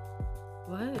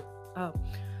 what? Oh.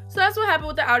 So that's what happened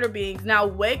with the outer beings. Now,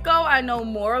 Waco, I know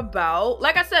more about.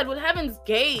 Like I said, with Heaven's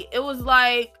Gate, it was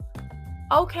like,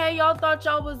 okay, y'all thought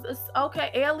y'all was,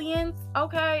 okay, aliens?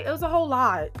 Okay, it was a whole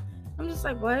lot. I'm just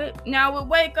like, what? Now with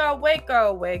Waco.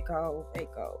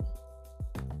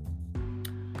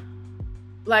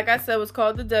 Like I said, it was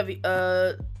called the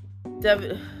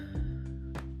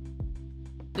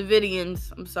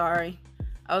Davidians. I'm sorry.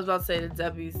 I was about to say the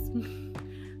Debbie's.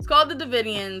 It's called the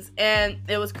Davidians, and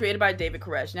it was created by David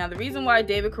Koresh. Now, the reason why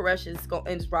David Koresh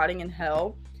is rotting in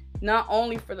hell, not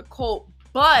only for the cult,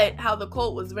 but how the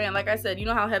cult was ran. Like I said, you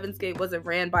know how Heaven's Gate wasn't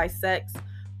ran by sex?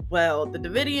 Well, the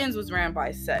Davidians was ran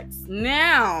by sex.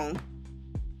 Now,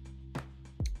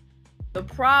 the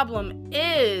problem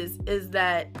is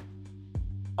that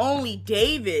only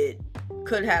David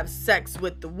could have sex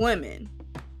with the women.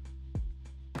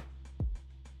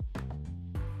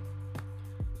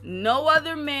 No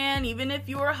other man, even if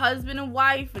you were husband and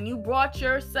wife and you brought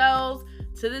yourselves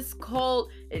to this cult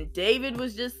and David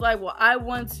was just like, well, I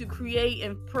want to create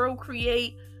and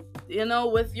procreate,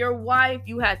 with your wife,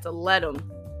 you had to let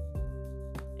him.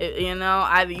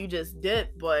 Either you just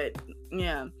dip, but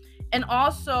yeah. And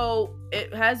also,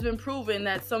 it has been proven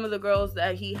that some of the girls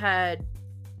that he had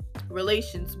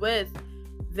relations with,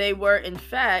 they were in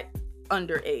fact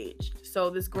underage.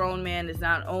 So this grown man is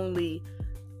not only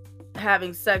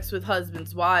having sex with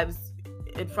husbands' wives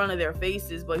in front of their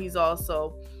faces, but he's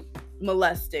also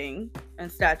molesting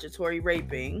and statutory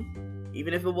raping.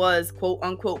 Even if it was quote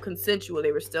unquote consensual,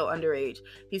 they were still underage.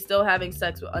 He's still having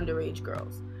sex with underage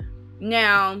girls.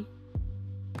 Now,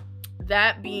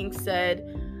 that being said,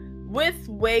 with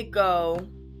Waco,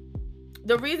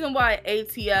 the reason why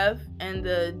ATF and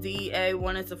the DEA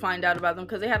wanted to find out about them,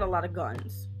 because they had a lot of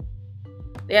guns.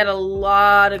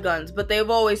 But they've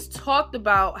always talked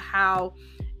about how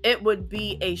it would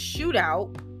be a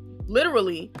shootout,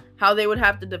 literally, how they would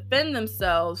have to defend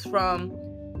themselves from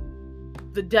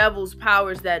the devil's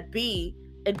powers that be,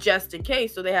 just in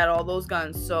case. So they had all those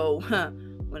guns. So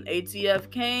when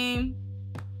ATF came,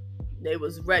 they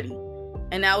was ready.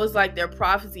 And that was like their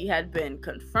prophecy had been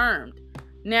confirmed.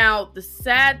 Now, the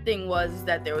sad thing was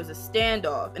that there was a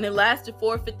standoff, and it lasted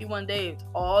 451 days.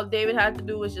 All David had to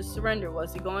do was just surrender.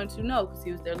 Was he going to? No, because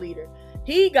he was their leader.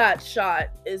 He got shot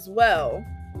as well.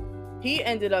 He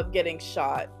ended up getting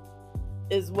shot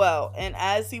as well. And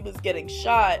as he was getting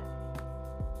shot,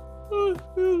 or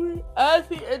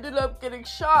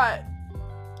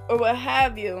what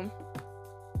have you,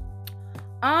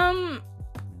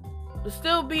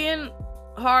 still being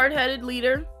hard-headed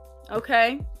leader,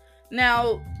 okay?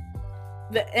 Now,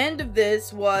 the end of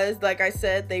this was, like I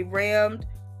said, they rammed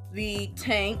the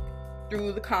tank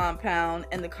through the compound,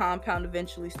 and the compound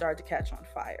eventually started to catch on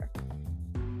fire.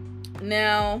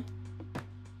 Now,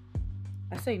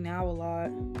 I say now a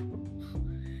lot.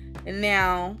 And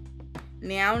now,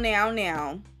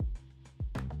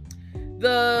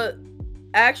 the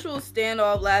actual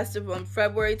standoff lasted from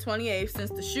February 28th since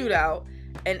the shootout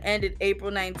and ended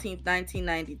April 19th,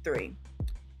 1993.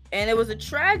 And it was a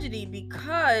tragedy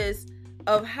because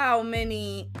of how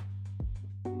many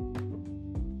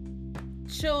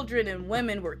children and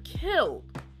women were killed,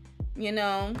 in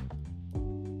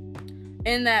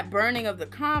that burning of the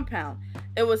compound.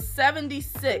 It was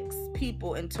 76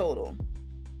 people in total.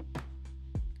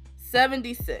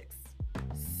 76.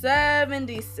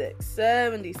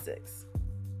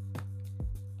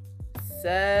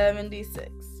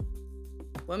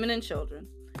 Women and children.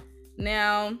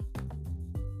 Now,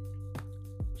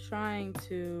 trying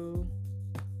to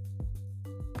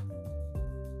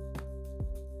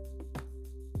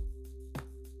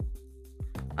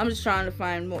I'm just trying to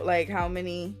find more, like, how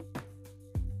many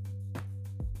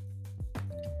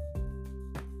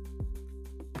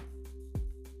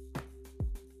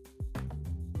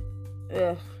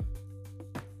ugh.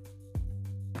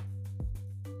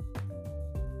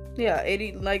 Yeah,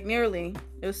 80, like nearly.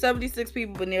 It was 76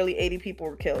 people, but nearly 80 people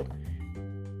were killed.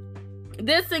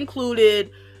 This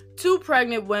included 2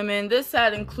 pregnant women. This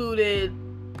had included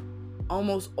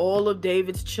almost all of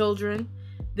David's children.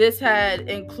 This had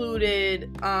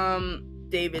included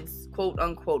David's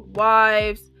quote-unquote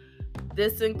wives.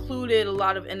 This included a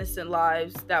lot of innocent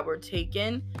lives that were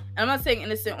taken. And I'm not saying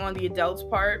innocent on the adults'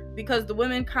 part, because the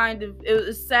women it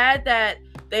was sad that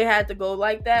they had to go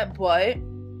like that, but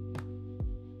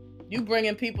you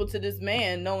bringing people to this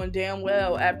man knowing damn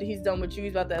well after he's done with you,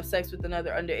 he's about to have sex with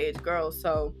another underage girl.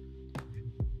 So,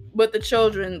 but the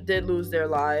children did lose their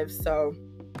lives. So,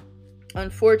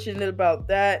 unfortunate about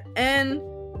that. And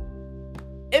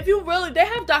if you really, they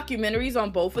have documentaries on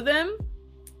both of them.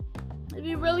 If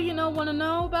you really, want to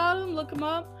know about them, look them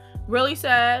up. Really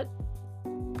sad.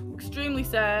 Extremely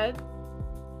sad.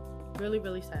 Really,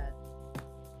 really sad.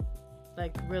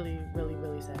 Like, really, really,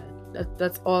 really sad.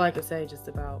 That's all I could say just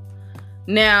about.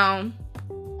 Now,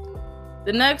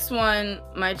 the next one,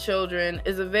 my children,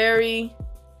 is a very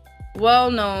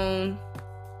well-known.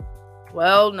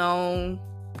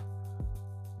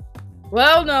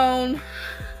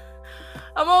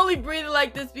 I'm only breathing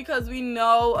like this because we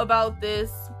know about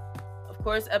this. Of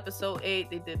course, episode 8,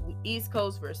 they did East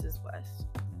Coast versus West.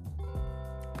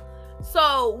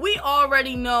 So, we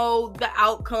already know the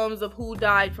outcomes of who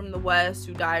died from the West,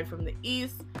 who died from the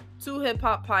East. 2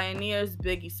 hip-hop pioneers,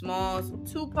 Biggie Smalls and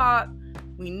Tupac.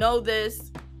 We know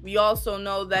this. We also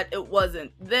know that it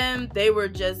wasn't them. They were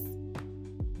just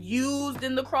used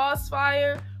in the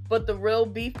crossfire, but the real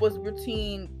beef was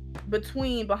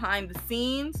between behind the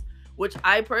scenes, which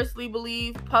I personally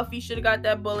believe Puffy should have got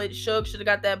that bullet, Suge should have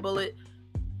got that bullet.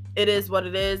 It is what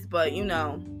it is, but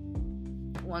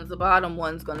one's the bottom,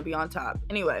 one's gonna be on top.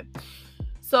 Anyway,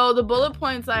 so the bullet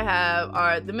points I have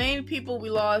are the main people who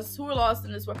were lost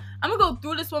in this war. I'm gonna go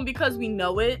through this one because we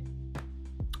know it.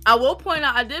 I will point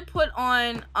out, I did put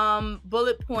on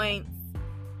bullet points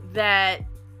that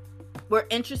were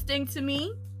interesting to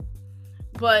me.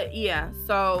 But yeah,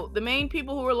 so the main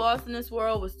people who were lost in this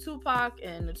world was Tupac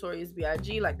and Notorious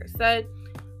B.I.G., like I said.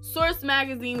 Source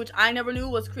magazine, which I never knew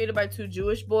was created by 2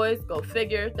 Jewish boys, go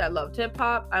figure, that loved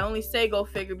hip-hop. I only say go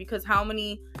figure because how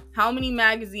many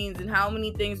magazines and how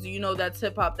many things do you know that's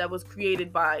hip-hop that was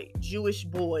created by Jewish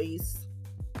boys,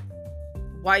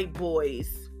 white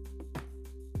boys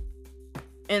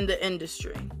in the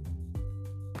industry?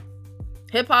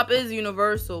 Hip-hop is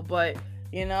universal, but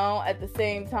at the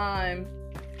same time,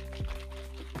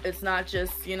 it's not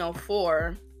just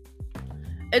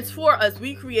it's for us.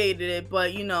 We created it,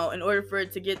 but in order for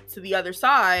it to get to the other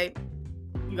side,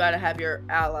 you got to have your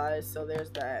allies. So there's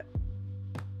that.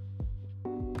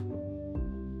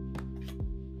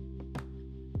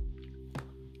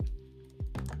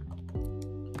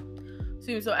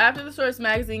 So after the Source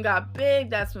magazine got big,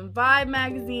 that's when Vibe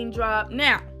magazine dropped.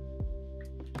 Now,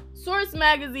 Source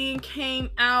magazine came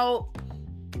out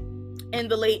in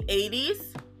the late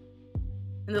 80s,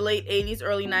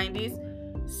 early 90s.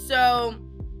 So,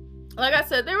 like I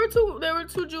said, there were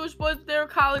two Jewish boys. They were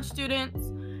college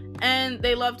students, and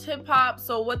they loved hip hop.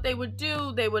 So what they would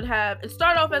do, they would it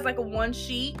start off as like a 1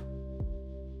 sheet,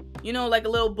 like a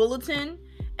little bulletin,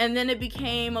 and then it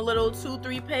became a little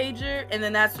 2-3 pager, and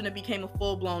then that's when it became a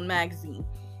full-blown magazine.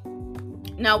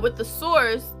 Now with the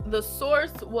Source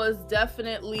was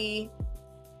definitely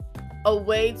a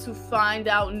way to find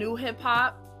out new hip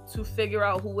hop, to figure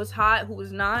out who was hot, who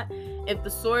was not. If the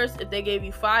Source, if they gave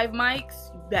you 5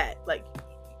 mics,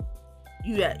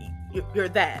 you're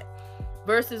that.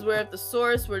 Versus where if the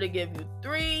Source were to give you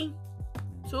 3,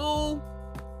 2,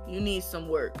 you need some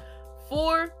work.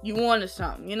 4, you wanted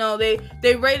something.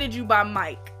 They rated you by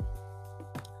mic.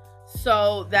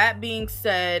 So that being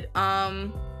said,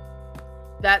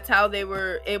 that's how they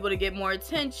were able to get more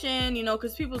attention,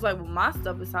 because people's like, well, my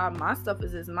stuff is hot, my stuff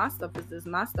is this, my stuff is this,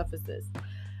 my stuff is this.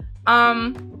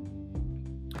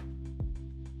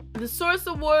 The Source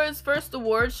Awards first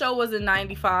award show was in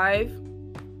 95.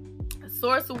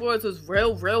 Source Awards was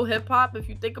real hip-hop, if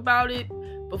you think about it,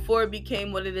 before it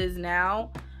became what it is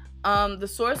now. The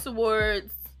Source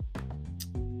Awards,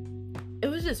 it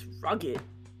was just rugged.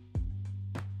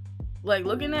 Like,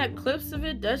 looking at clips of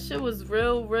it, that shit was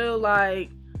real, like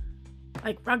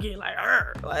rugged,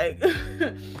 like,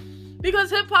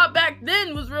 because hip-hop back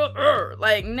then was real,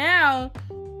 like, now,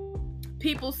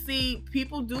 people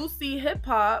do see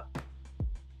hip-hop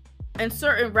and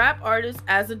certain rap artists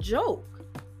as a joke.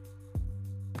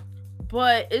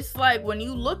 But it's like, when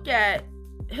you look at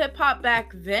hip-hop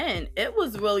back then, it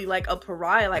was really like a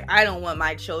pariah. Like, I don't want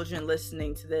my children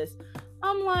listening to this.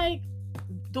 I'm like,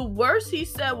 the worst he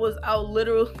said was out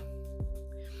literal.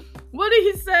 What did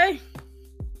he say?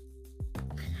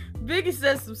 Biggie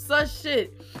said some such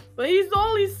shit. But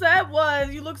all he said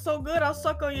was, you look so good, I'll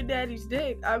suck on your daddy's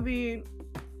dick. I mean,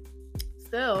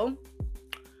 still.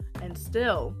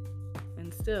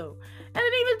 And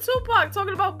then even Tupac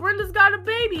talking about Brenda's got a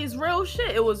baby is real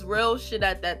shit. It was real shit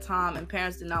at that time, and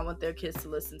parents did not want their kids to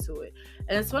listen to it.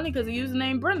 And it's funny because he used the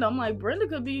name Brenda. I'm like, Brenda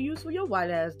could be used for your white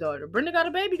ass daughter. Brenda got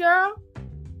a baby, girl.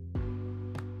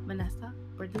 Vanessa,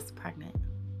 Brenda's pregnant.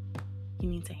 You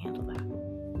need to handle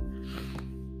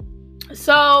that.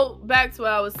 So, back to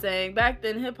what I was saying. Back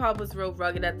then, hip-hop was real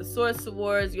rugged. At the Source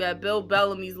Awards, you had Bill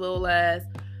Bellamy's little ass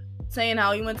saying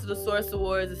how he went to the Source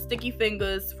Awards, the Sticky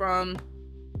Fingers from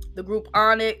the group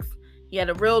Onyx. He had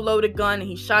a real loaded gun and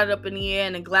he shot it up in the air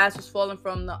and the glass was falling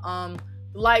from the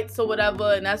lights or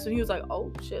whatever, and that's when he was like,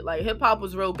 oh shit, like hip-hop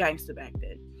was real gangster back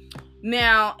then.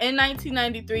 Now, in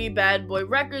 1993, Bad Boy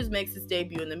Records makes its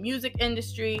debut in the music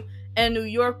industry, and New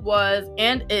York was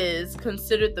and is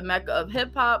considered the mecca of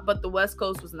hip-hop, but the West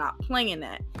Coast was not playing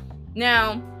that.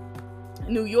 Now,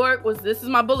 New York was, this is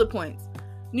my bullet points,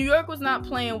 New York was not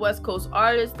playing West Coast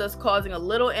artists, thus causing a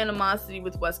little animosity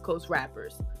with West Coast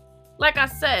rappers. Like I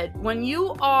said, when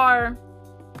you are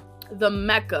the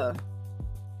mecca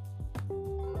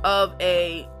of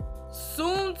a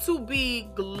soon-to-be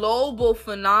global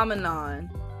phenomenon,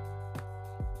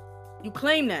 you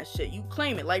claim that shit. You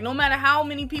claim it. Like, no matter how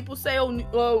many people say,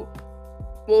 well,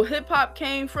 hip-hop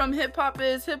came from, hip-hop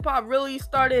really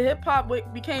started, hip-hop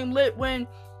became lit, when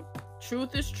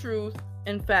truth is truth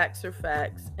and facts are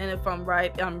facts. And if I'm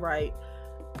right, I'm right.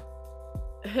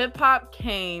 Hip-hop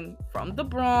came from the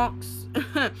Bronx,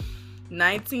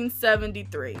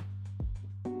 1973.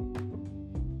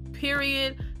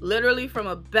 Period. Literally from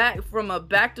a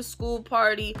back to school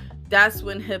party, that's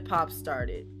when hip-hop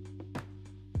started.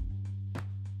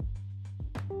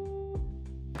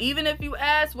 Even if you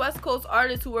ask West Coast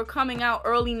artists who were coming out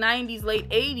early 90s, late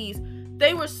 80s,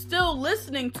 they were still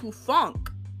listening to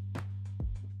funk.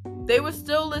 They were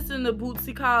still listening to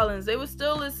Bootsy Collins. They were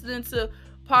still listening to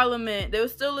Parliament. They were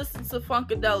still listening to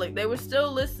Funkadelic. They were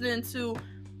still listening to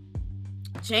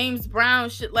James Brown,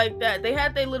 shit like that. They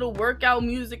had their little workout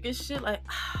music and shit like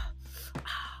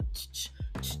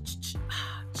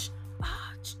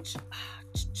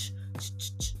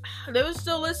they were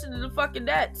still listening to fucking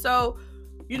that. So,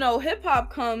 you know, hip-hop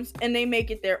comes and they make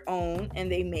it their own,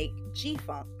 and they make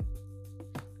G-Funk,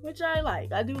 which I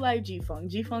like. I do like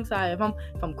G-Funk. G-Funk's high. If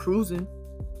I'm cruising,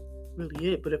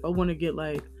 really it. But if I want to get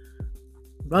like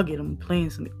rugged, I'm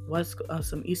playing some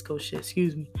East Coast shit.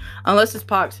 Excuse me. Unless it's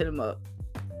Pox, hit him up.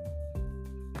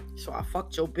 So I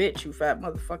fucked your bitch, you fat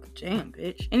motherfucker. Jam,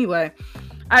 bitch. Anyway,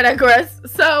 I digress.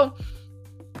 So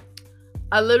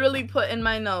I literally put in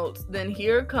my notes, then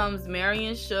here comes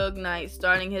Marion Suge Knight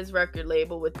starting his record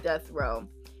label with Death Row.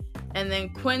 And then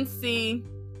Quincy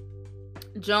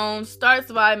Jones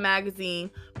starts Vibe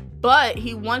magazine, but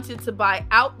he wanted to buy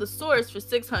out the Source for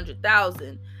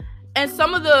 $600,000. And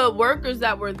some of the workers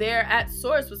that were there at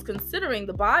Source was considering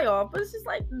the buy-off, but it's just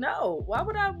like, no. Why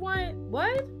would I want...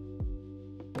 What?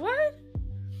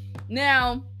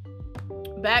 Now,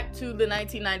 back to the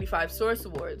 1995 Source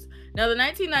Awards. Now, the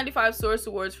 1995 Source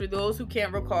Awards, for those who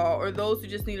can't recall, or those who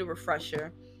just need a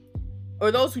refresher,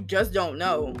 or those who just don't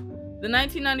know, the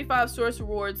 1995 Source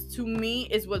Awards, to me,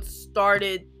 is what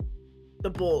started the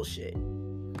bullshit.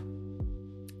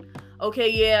 Okay,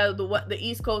 yeah, the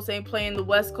East Coast ain't playing the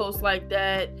West Coast like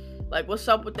that. Like, what's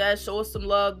up with that? Show us some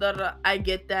love. Da-da. I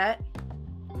get that.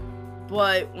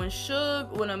 But when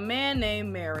a man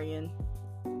named Marion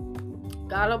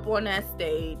got up on that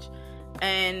stage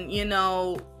and, you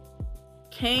know,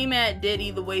 came at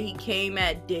Diddy the way he came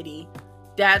at Diddy,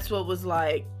 that's what was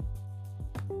like,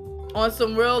 on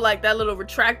some real, like, that little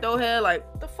retracto head, like,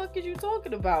 what the fuck is you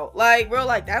talking about? Like, real,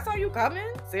 like, that's how you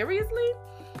coming? Seriously?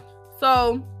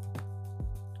 So,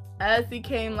 as he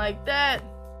came like that,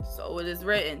 so it is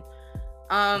written.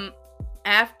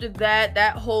 After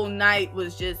that whole night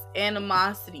was just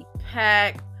animosity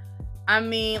packed. I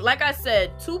mean, like I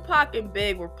said, Tupac and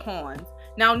Big were pawns.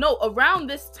 Now, no, around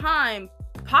this time,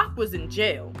 Pac was in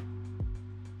jail.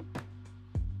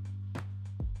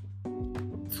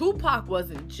 Tupac was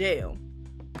in jail.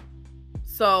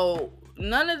 So,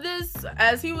 none of this,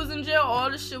 as he was in jail,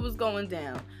 all this shit was going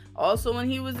down. Also, when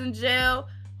he was in jail,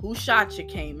 Who Shot Ya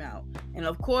came out. And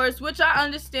of course, which I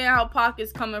understand how Pac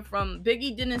is coming from.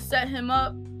 Biggie didn't set him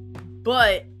up,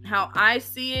 but how I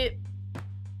see it,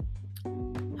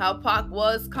 how Pac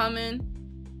was coming,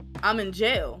 I'm in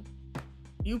jail.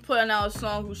 You putting out a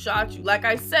song, Who Shot You? Like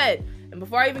I said, and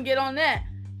before I even get on that,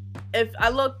 if I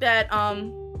looked at,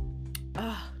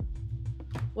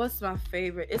 What's my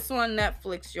favorite? It's on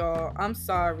Netflix, y'all. I'm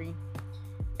sorry.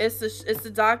 It's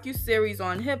a docu-series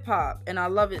on hip-hop, and I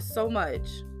love it so much.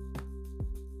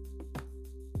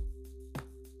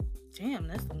 Damn,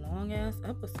 that's a long-ass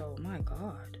episode. My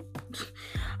God.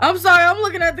 I'm sorry. I'm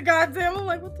looking at the goddamn. I'm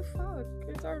like, what the fuck?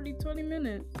 It's already 20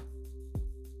 minutes.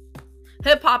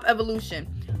 Hip Hop Evolution.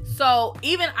 So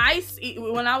even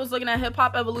when I was looking at Hip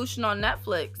Hop Evolution on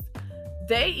Netflix,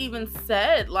 they even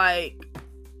said, like,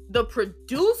 the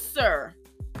producer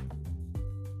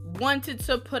wanted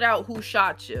to put out Who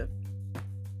Shot You.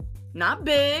 Not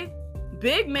Big.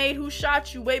 Big made Who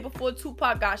Shot You way before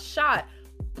Tupac got shot.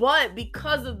 But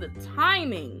because of the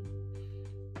timing,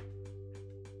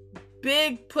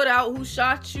 Big put out Who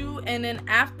Shot You, and then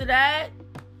after that,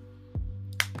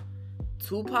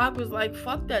 Tupac was like,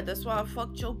 fuck that, that's why I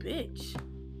fucked your bitch.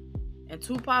 And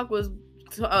Tupac was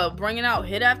bringing out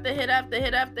hit after hit after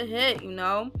hit after hit, you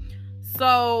know?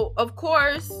 So, of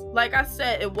course, like I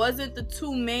said, it wasn't the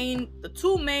two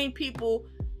main people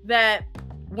that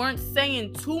weren't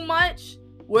saying too much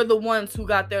were the ones who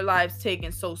got their lives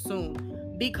taken so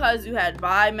soon. Because you had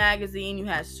Vibe magazine, you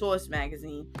had Source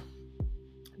magazine.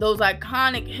 Those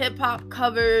iconic hip-hop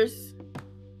covers,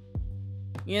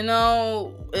 you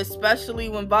know, especially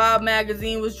when Vibe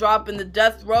magazine was dropping the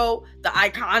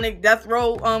iconic Death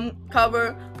Row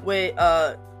cover with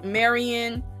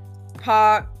Marion,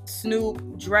 Pac,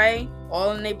 Snoop, Dre,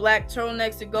 all in their black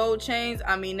turtlenecks and gold chains.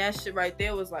 I mean, that shit right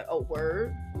there was like, oh,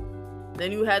 word.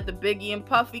 Then you had the Biggie and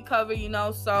Puffy cover, you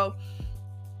know, so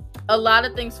a lot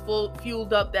of things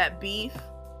fueled up that beef.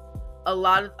 A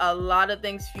lot of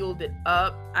things fueled it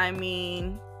up. I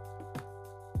mean,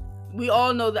 we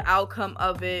all know the outcome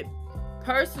of it.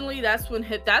 Personally, that's when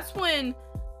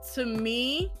to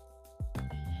me,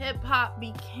 hip hop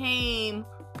became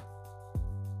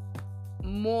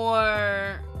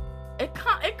more.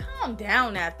 It calmed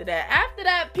down after that. After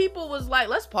that, people was like,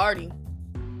 let's party.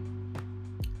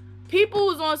 People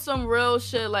was on some real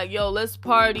shit like, yo, let's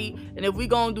party. And if we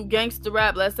gonna do gangster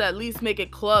rap, let's at least make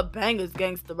it club bangers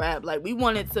gangster rap. Like, we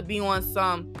wanted to be on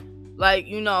some, like,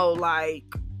 you know, like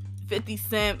 50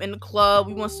 Cent in the club.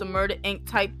 We want some Murder Inc.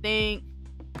 type thing.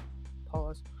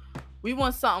 Pause. We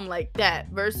want something like that.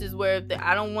 Versus where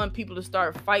I don't want people to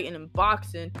start fighting and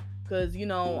boxing. Because, you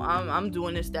know, I'm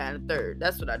doing this, that, and the third.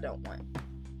 That's what I don't want.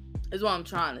 Is what I'm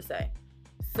trying to say.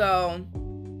 So,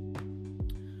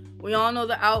 we all know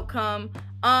the outcome.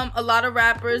 A lot of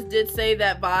rappers did say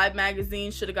that Vibe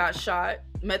magazine should have got shot.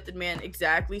 Method Man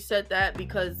exactly said that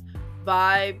because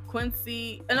Vibe,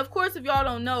 Quincy, and of course, if y'all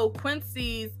don't know,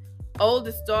 Quincy's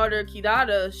oldest daughter,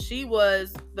 Kidada, she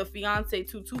was the fiance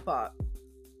to Tupac.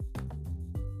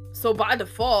 So by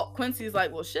default, Quincy's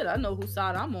like, well, shit, I know whose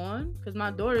side I'm on because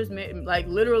my daughter's like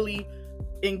literally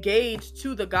engaged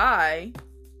to the guy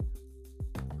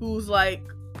who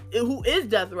is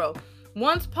Death Row.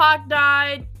 Once Pac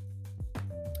died,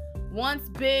 once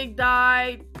Big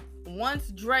died, once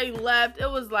Dre left,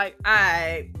 it was like,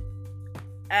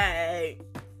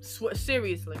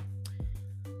 seriously.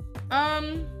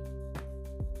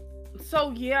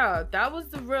 So yeah, that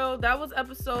was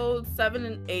episode 7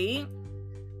 and 8.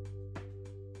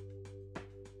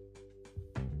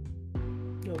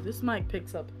 Yo, this mic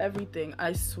picks up everything.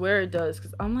 I swear it does,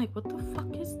 because I'm like, what the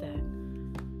fuck is that?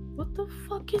 What the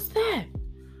fuck is that?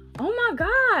 Oh my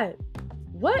God.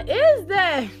 What is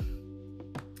that?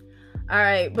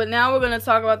 Alright, but now we're going to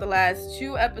talk about the last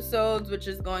 2 episodes, which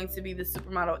is going to be the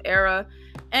Supermodel Era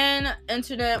and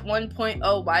Internet 1.0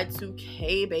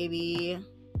 Y2K, baby.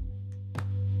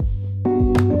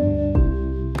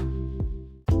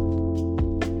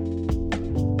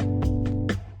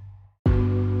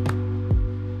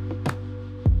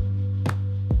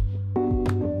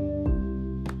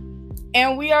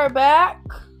 And we are back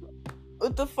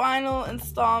with the final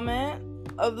installment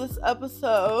of this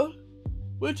episode,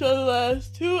 which are the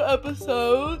last 2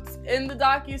 episodes in the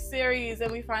docu-series, and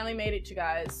we finally made it, you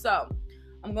guys. So,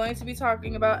 I'm going to be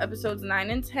talking about episodes 9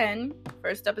 and 10.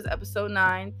 First up is episode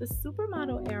 9, the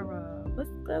Supermodel Era. Let's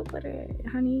go with it,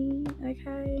 honey.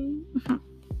 Okay.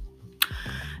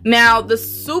 Now, the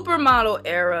Supermodel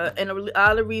Era, and a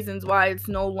lot of reasons why it's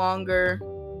no longer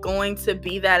going to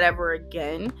be that ever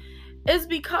again, is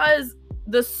because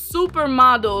the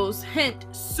supermodels, hint,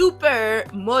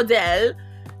 supermodel,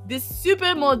 the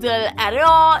supermodel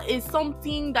era is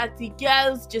something that the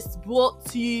girls just brought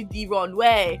to the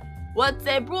runway. What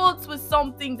they brought was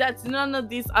something that none of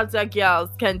these other girls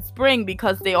can bring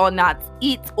because they are not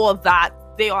it or that.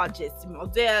 They are just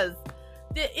models.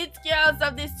 The it girls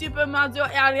of the supermodel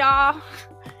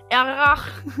era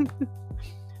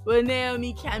were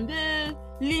Naomi Campbell,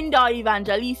 Linda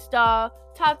Evangelista,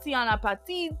 Tatiana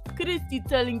Petit, Christy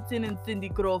Tellington, and Cindy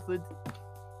Crawford.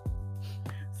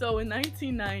 So in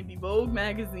 1990, Vogue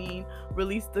magazine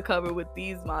released the cover with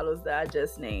these models that I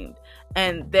just named.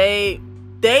 And they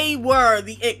were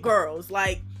the it girls.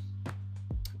 Like,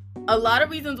 a lot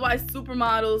of reasons why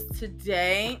supermodels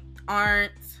today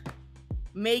aren't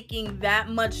making that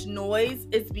much noise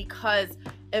is because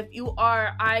if you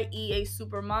are, i.e., a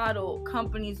supermodel,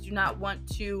 companies do not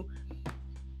want to.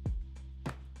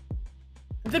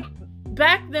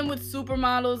 Back then with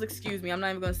supermodels, excuse me, I'm not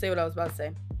even going to say what I was about to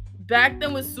say. Back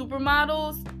then with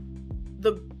supermodels,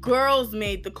 the girls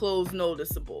made the clothes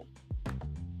noticeable.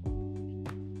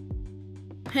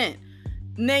 Hint: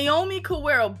 Naomi could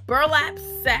wear a burlap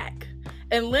sack,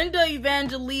 and Linda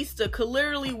Evangelista could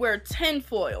literally wear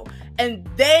tinfoil, and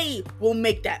they will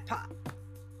make that pop.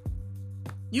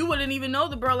 You wouldn't even know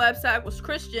the burlap sack was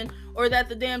Christian or that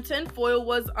the damn tinfoil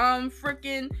was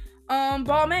freaking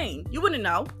Balmain. You wouldn't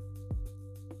know.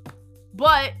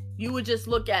 But you would just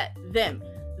look at them.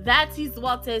 That is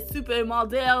what a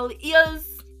supermodel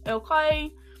is.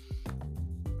 Okay.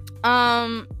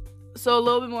 So a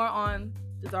little bit more on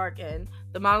the dark end.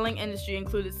 The modeling industry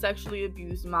included sexually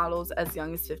abused models as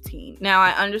young as 15. Now,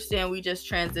 I understand we just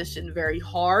transitioned very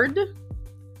hard.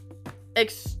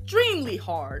 Extremely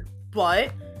hard.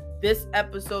 But this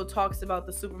episode talks about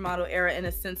the supermodel era in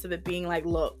a sense of it being like,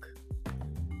 look,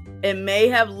 it may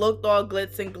have looked all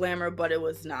glitz and glamour, but it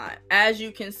was not. As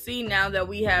you can see now that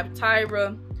we have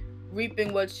Tyra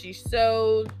reaping what she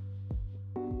sowed.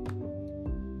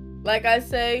 Like I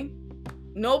say,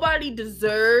 nobody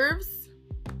deserves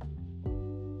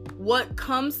what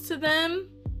comes to them,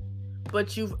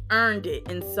 but you've earned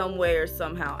it in some way or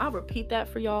somehow. I'll repeat that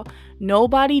for y'all.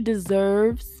 Nobody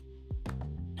deserves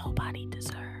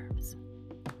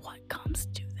what comes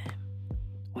to them,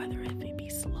 whether it be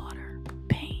slaughter,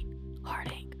 pain,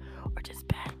 heartache, or just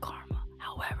bad karma.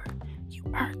 However, you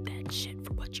earned that shit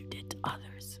for what you did to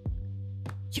others.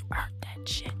 You earned that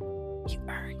shit. You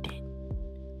earned it.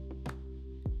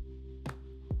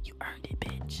 You earned it,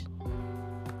 bitch.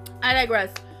 I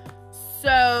digress.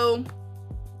 So,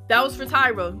 that was for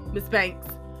Tyra, Miss Banks.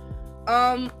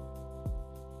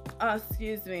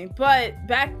 Excuse me. But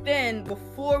back then,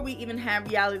 before we even had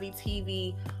reality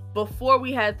TV, before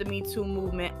we had the Me Too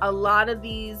movement, a lot of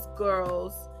these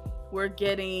girls were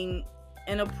getting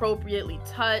inappropriately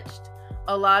touched.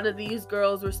 A lot of these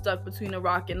girls were stuck between a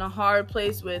rock and a hard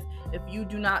place with, if you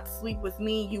do not sleep with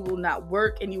me, you will not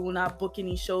work and you will not book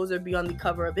any shows or be on the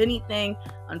cover of anything.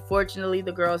 Unfortunately,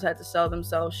 the girls had to sell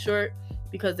themselves short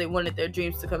because they wanted their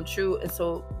dreams to come true, and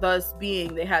so thus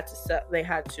being, they had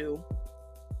to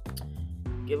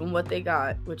give them what they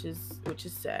got, which is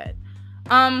sad.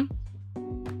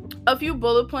 A few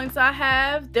bullet points I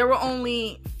have. There were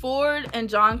only Ford and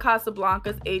John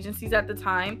Casablanca's agencies at the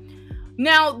time.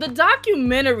 Now, the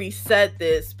documentary said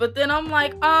this, but then I'm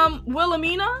like,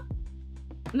 Wilhelmina?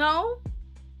 No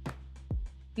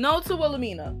to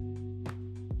Wilhelmina.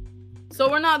 So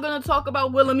we're not going to talk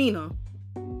about Wilhelmina,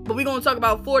 but we're going to talk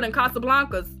about Ford and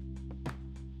Casablanca's.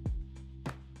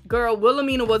 Girl,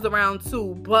 Wilhelmina was around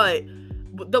too, but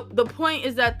the point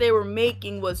is that they were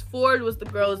making was Ford was the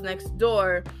girls next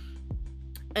door,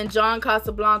 and John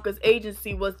Casablanca's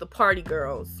agency was the party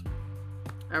girls.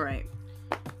 All right.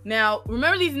 Now,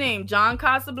 remember these names: John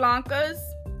Casablancas,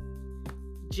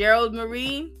 Gerald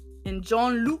Marie, and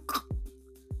Jean-Luc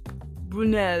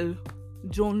Brunel.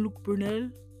 Jean-Luc Brunel?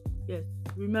 Yes,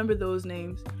 remember those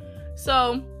names.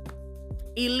 So,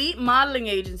 Elite Modeling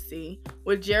Agency,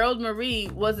 with Gerald Marie,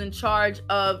 was in charge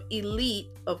of Elite,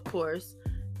 of course,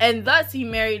 and thus he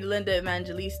married Linda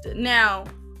Evangelista. Now,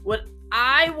 what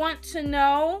I want to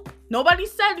know, nobody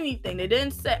said anything. They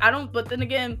didn't say, but then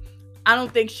again, I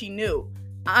don't think she knew.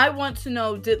 I want to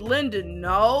know, did Linda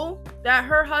know that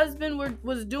her husband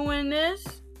was doing this?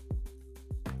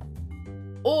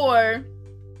 Or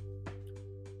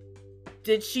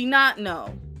did she not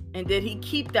know? And did he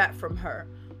keep that from her?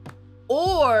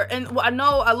 Or, and I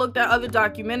know I looked at other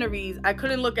documentaries. I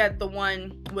couldn't look at the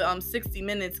one with 60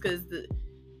 Minutes because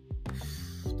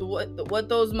what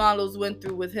those models went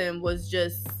through with him was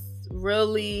just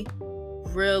really,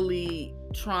 really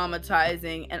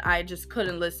traumatizing, and I just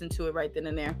couldn't listen to it right then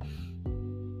and there.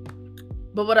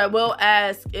 But what I will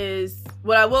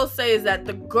say is that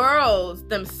the girls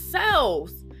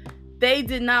themselves, they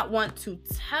did not want to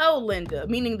tell Linda,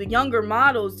 meaning the younger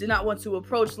models did not want to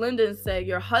approach Linda and say,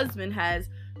 your husband has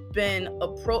been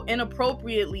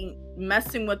inappropriately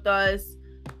messing with us,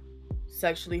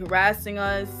 sexually harassing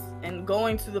us, and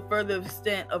going to the further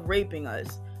extent of raping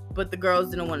us. But the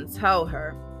girls didn't want to tell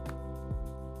her.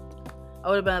 I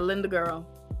would have been a Linda girl.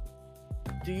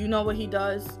 Do you know what he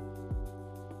does?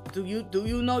 Do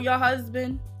you know your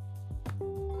husband?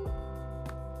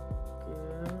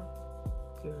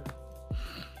 Girl.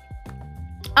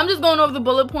 I'm just going over the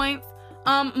bullet points.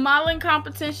 Modeling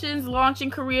competitions, launching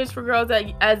careers for girls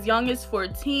as young as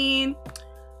 14.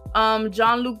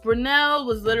 Jean-Luc Brunel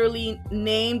was literally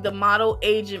named the model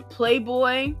agent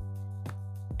playboy,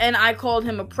 and I called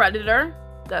him a predator.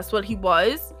 That's what he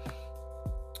was.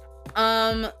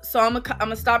 So I'm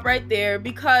gonna stop right there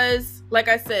because, like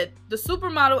I said, the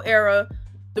supermodel era,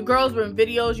 the girls were in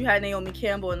videos. You had Naomi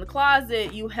Campbell in the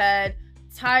closet. You had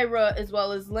Tyra as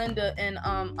well as Linda and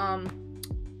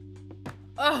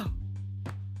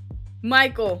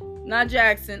Michael, not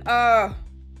Jackson.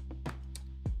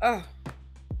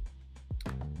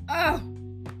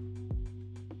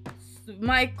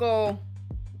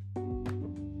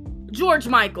 George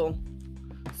Michael.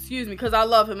 Excuse me, because I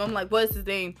love him. I'm like, what's his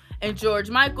name? And George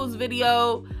Michael's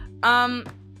video.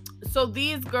 So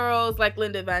these girls, like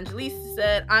Linda Evangelista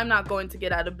said, I'm not going to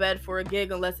get out of bed for a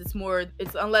gig unless it's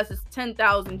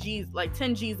 10,000 G's, like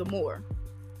 10 G's or more.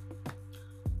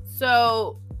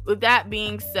 So with that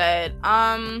being said,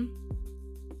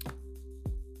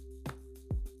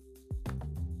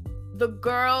 the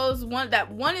girls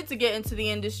that wanted to get into the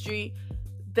industry,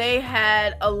 they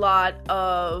had a lot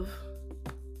of,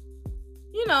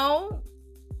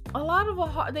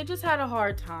 they just had a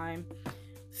hard time.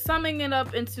 Summing it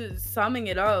up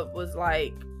was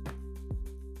like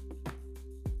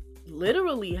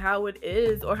literally how it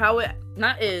is, or how it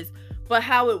not is, but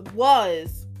how it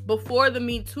was before the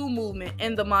Me Too movement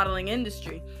in the modeling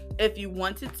industry. If you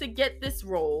wanted to get this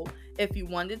role, if you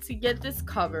wanted to get this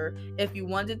cover, if you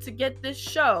wanted to get this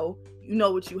show, you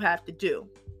know what you have to do.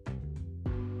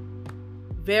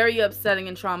 Very upsetting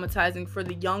and traumatizing for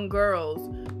the young girls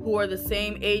who are the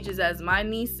same ages as my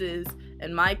nieces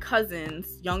and my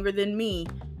cousins, younger than me,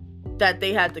 that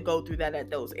they had to go through that at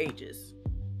those ages.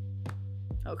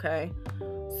 Okay?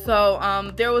 So,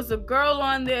 there was a girl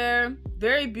on there,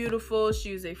 very beautiful.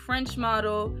 She was a French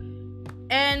model.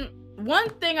 And one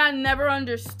thing I never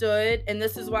understood, and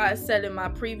this is why I said in my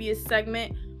previous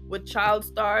segment with child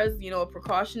stars, a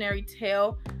precautionary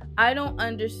tale, I don't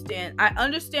understand. I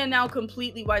understand now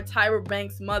completely why Tyra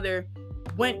Banks' mother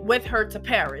went with her to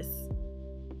Paris.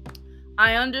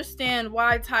 I understand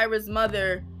why Tyra's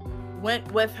mother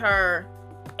went with her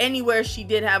anywhere she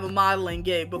did have a modeling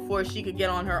gig before she could get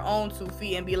on her own 2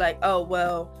 feet and be like, oh,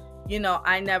 well,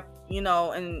 I never,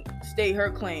 and state her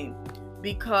claim.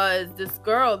 Because this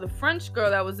girl, the French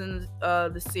girl that was in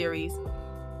the series,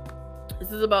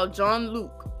 this is about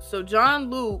Jean-Luc. So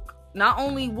Jean-Luc, not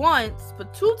only once,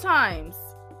 but 2 times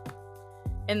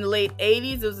in the late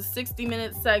 80s, it was a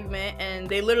 60-minute segment, and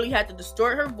they literally had to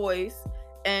distort her voice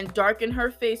and darken her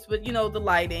face with, the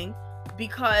lighting,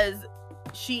 because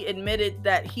she admitted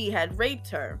that he had raped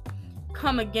her.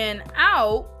 Come again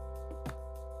out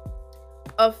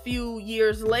a few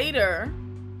years later,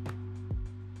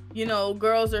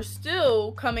 girls are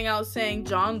still coming out saying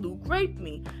Jean-Luc raped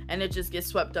me, and it just gets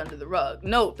swept under the rug.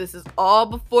 Note, this is all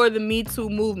before the Me Too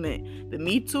movement. The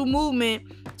Me Too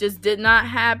movement just did not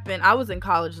happen. I was in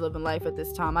college living life at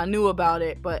this time. I knew about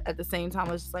it, but at the same time,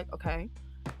 I was just like, okay.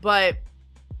 But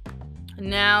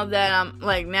now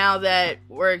that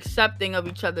we're accepting of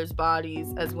each other's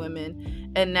bodies as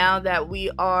women, and now that we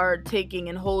are taking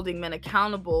and holding men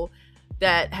accountable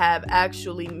that have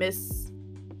actually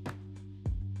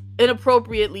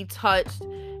inappropriately touched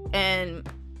and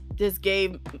just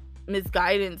gave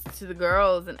misguidance to the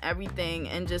girls and everything,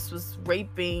 and just was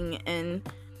raping and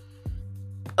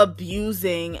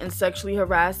abusing and sexually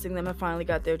harassing them, and finally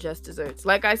got their just desserts.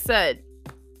 Like I said,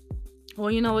 well,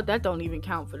 you know what? That don't even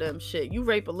count for them. Shit, you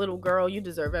rape a little girl, you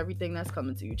deserve everything that's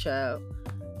coming to you, child.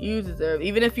 You deserve,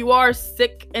 even if you are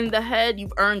sick in the head,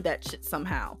 you've earned that shit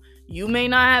somehow. You may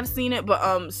not have seen it,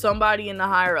 but somebody in the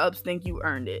higher ups think you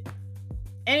earned it.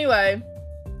 Anyway,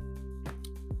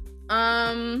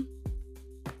 so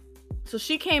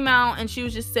she came out and she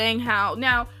was just saying how,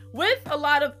 now, with a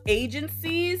lot of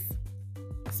agencies,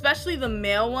 especially the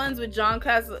male ones with John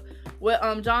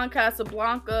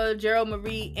Casablanca, Gerald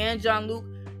Marie, and Jean-Luc,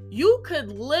 you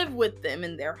could live with them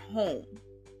in their home.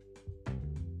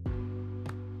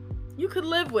 You could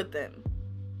live with them.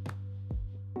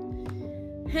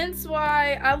 Hence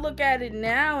why I look at it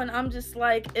now and I'm just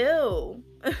like, ew.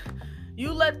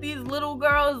 You let these little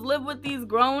girls live with these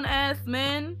grown-ass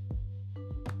men?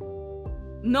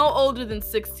 No older than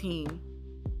 16,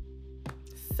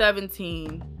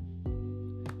 17.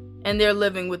 And they're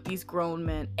living with these grown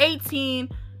men. 18,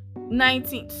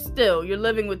 19, still, you're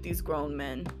living with these grown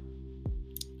men.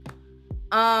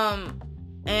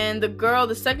 And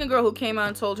the second girl who came out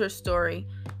and told her story,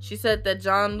 she said that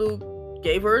Jean-Luc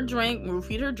gave her a drink,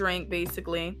 roofied her drink,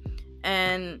 basically.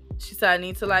 And she said, I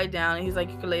need to lie down. And he's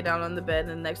like, you can lay down on the bed.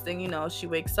 And the next thing you know, she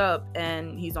wakes up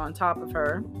and he's on top of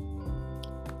her.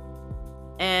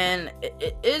 And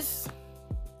it is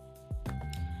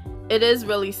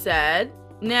really sad.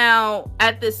 Now,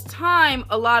 at this time,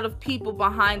 a lot of people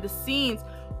behind the scenes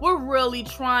were really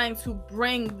trying to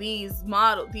bring these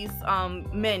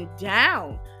men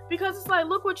down, because it's like,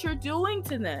 look what you're doing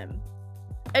to them.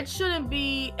 It shouldn't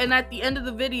be. And at the end of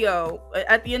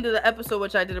the episode,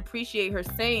 which I did appreciate her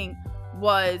saying,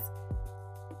 was,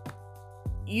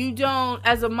 you don't,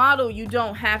 as a model, you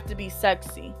don't have to be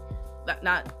sexy.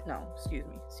 Excuse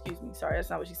me. Sorry, that's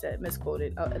not what she said.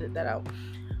 Misquoted. I'll edit that out.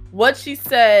 What she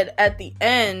said at the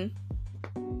end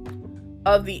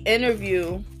of the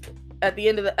interview, at the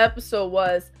end of the episode,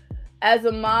 was, as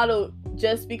a model,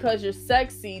 just because you're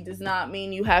sexy does not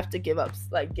mean you have to give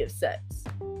sex.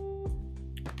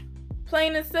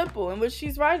 Plain and simple, and what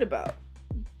she's right about.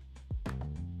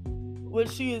 What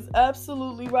she is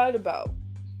absolutely right about.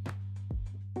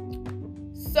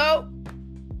 So,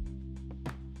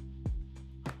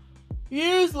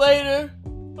 years later,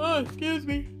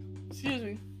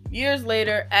 years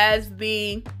later, as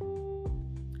the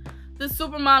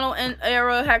supermodel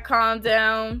era had calmed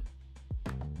down,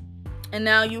 and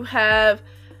now you have,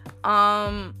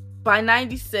 by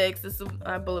 96, this is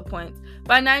bullet points.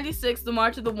 By 96, the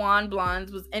March of the Wand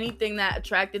Blondes was anything that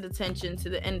attracted attention to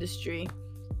the industry.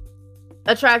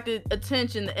 Attracted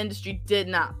attention the industry did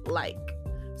not like.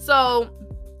 So,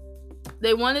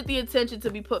 they wanted the attention to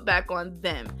be put back on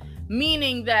them.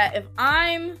 Meaning that if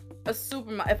I'm a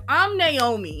supermodel, if I'm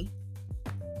Naomi,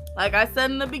 like I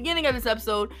said in the beginning of this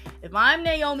episode, if I'm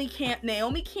Naomi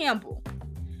Campbell,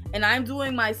 and I'm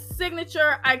doing my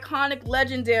signature, iconic,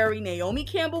 legendary Naomi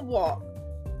Campbell walk,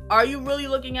 are you really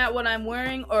looking at what I'm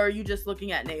wearing, or are you just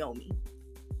looking at Naomi?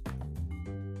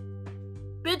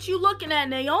 Bitch, you looking at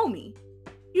Naomi.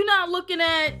 You're not looking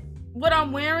at what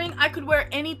I'm wearing. I could wear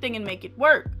anything and make it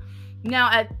work. Now,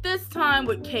 at this time,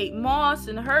 with Kate Moss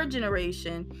and her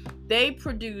generation, they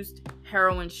produced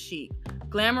heroin chic,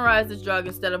 glamorized the drug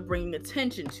instead of bringing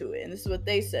attention to it. And this is what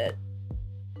they said.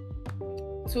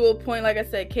 To a point, like I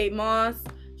said, Kate Moss,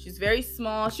 she's very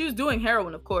small. She was doing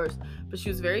heroin, of course, but she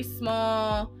was very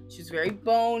small. She was very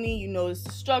bony. You notice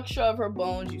the structure of her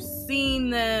bones. You've seen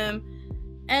them.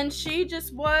 And she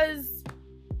just was,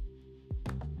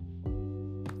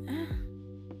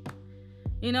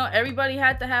 everybody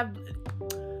had to have.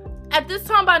 At this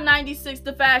time, by 96,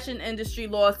 the fashion industry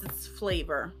lost its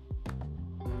flavor.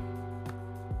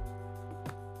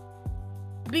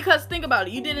 Because think about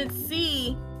it, you didn't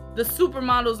see the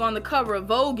supermodels on the cover of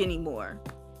Vogue anymore.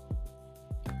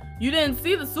 You didn't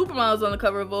see the supermodels on the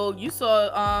cover of Vogue. You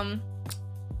saw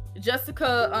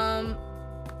Jessica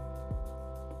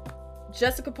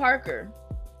Parker.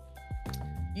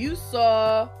 You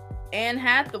saw Anne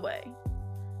Hathaway.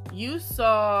 You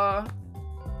saw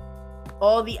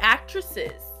all the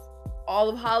actresses, all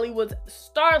of Hollywood's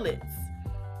starlets.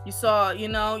 You saw,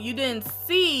 you didn't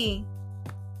see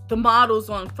the models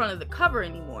on front of the cover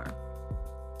anymore.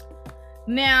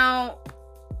 Now,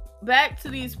 back to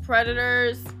these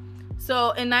predators.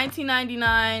 So, in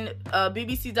 1999, a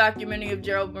BBC documentary of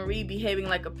Gerald Marie behaving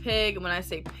like a pig. And when I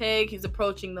say pig, he's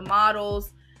approaching the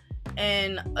models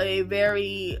in a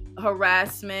very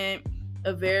harassment,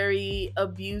 a very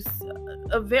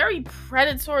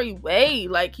predatory way.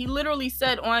 Like, he literally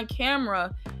said on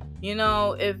camera,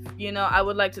 if I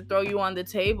would like to throw you on the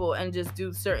table and just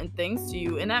do certain things to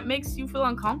you, and that makes you feel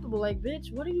uncomfortable. Like,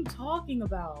 bitch, what are you talking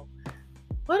about?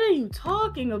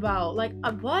 Like,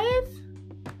 what?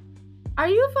 Are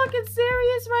you fucking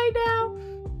serious right now?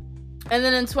 And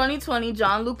then in 2020,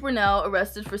 Jean-Luc Brunel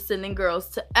arrested for sending girls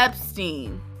to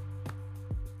Epstein.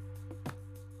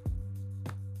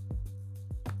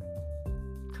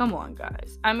 Come on,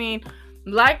 guys. I mean,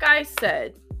 like I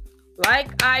said,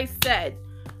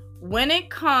 when it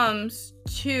comes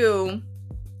to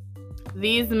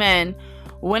these men,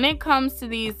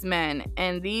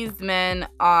 and these men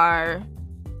are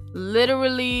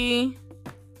literally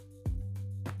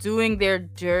doing their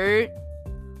dirt.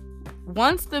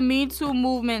 Once the Me Too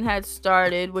movement had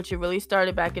started, which it really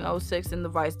started back in 2006, and the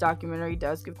Vice documentary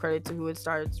does give credit to who it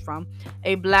started from,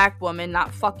 a black woman,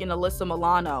 not fucking Alyssa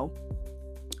Milano.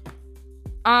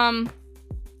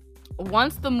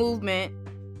 Once the movement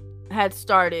had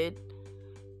started,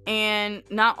 and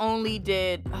not only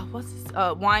did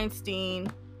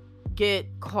Weinstein get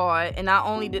caught, and not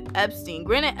only did Epstein.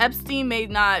 Granted, Epstein may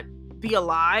not be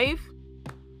alive,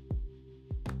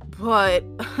 but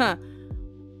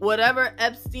whatever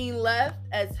Epstein left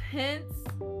as hints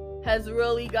has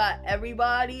really got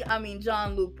everybody. I mean,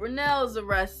 Jean-Luc Brunel's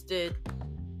arrested.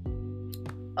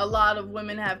 A lot of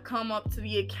women have come up to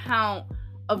the account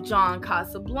of John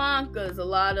Casablancas. A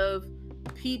lot of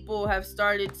people have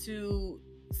started to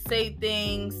say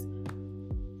things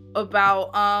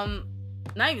about,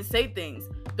 not even say things,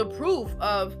 the proof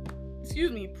of,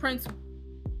 Prince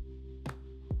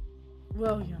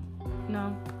William.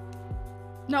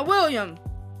 No, William.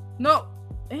 No,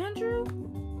 Andrew?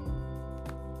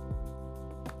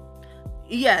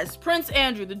 Yes, Prince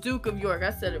Andrew, the Duke of York.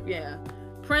 I said it, yeah.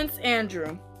 Prince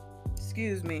Andrew.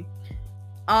 Excuse me.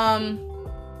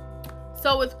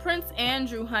 So with Prince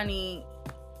Andrew, honey,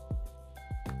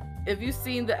 if you've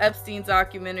seen the Epstein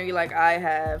documentary like I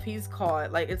have, he's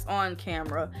caught. Like, it's on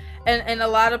camera. And a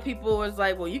lot of people was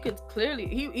like, well, you could clearly...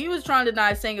 He was trying to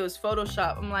deny, saying it was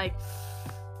Photoshop. I'm like,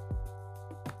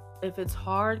 if it's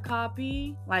hard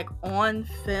copy, like on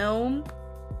film,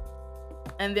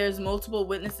 and there's multiple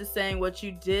witnesses saying what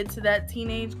you did to that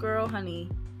teenage girl, honey,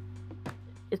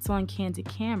 it's on candid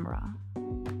camera.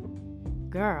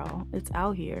 Girl, it's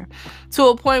out here. To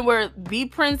a point where the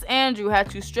Prince Andrew had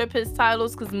to strip his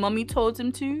titles because mommy told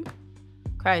him to.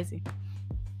 Crazy.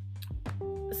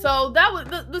 So that was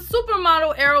the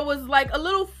supermodel era was like a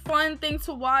little fun thing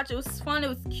to watch. It was fun, it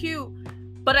was cute,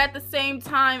 but at the same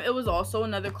time, it was also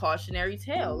another cautionary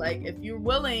tale. Like, if you're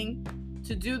willing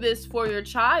to do this for your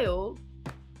child,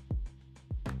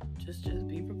 just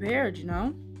be prepared, you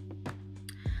know?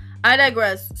 I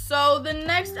digress. So the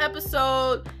next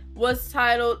episode was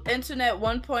titled Internet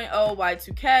 1.0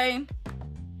 Y2K. And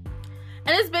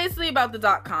it's basically about the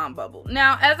 .com bubble.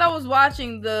 Now, as I was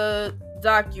watching the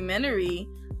documentary,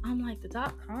 I'm like, the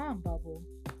 .com bubble?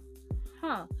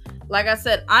 Huh. Like I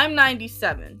said, I'm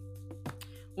 97.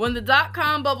 When the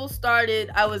 .com bubble started,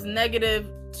 I was negative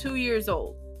 2 years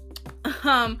old.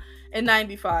 In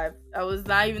 95. I was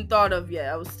not even thought of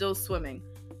yet. I was still swimming.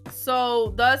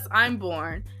 So, thus, I'm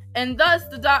born. And thus,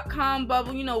 the .com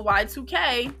bubble, you know,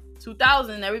 Y2K,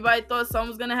 2000, everybody thought something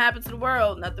was going to happen to the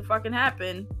world. Nothing fucking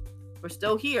happened. We're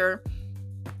still here.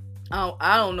 Oh,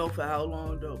 I don't know for how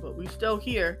long, though, but we're still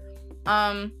here.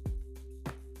 But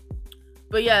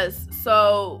yes,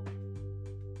 so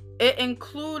it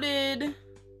included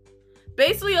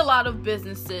basically a lot of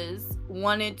businesses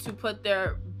wanted to put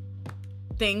their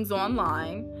things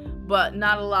online, but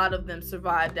not a lot of them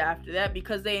survived after that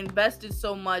because they invested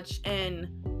so much in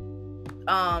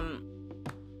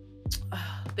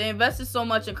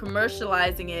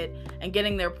commercializing it and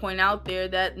getting their point out there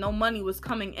that no money was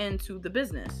coming into the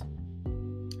business.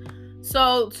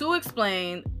 So to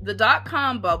explain, the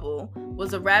 .com bubble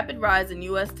was a rapid rise in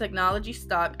U.S. technology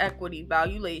stock equity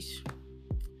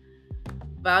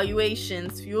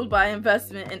valuations fueled by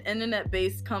investment in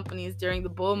internet-based companies during the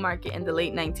bull market in the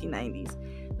late 1990s.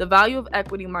 The value of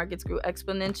equity markets grew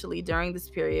exponentially during this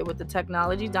period, with the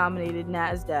technology-dominated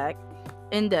NASDAQ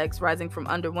index rising from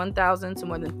under 1,000 to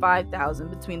more than 5,000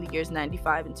 between the years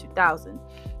 95 and 2000.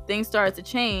 Things started to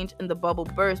change, and the bubble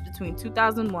burst between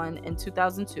 2001 and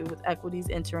 2002, with equities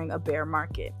entering a bear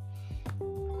market.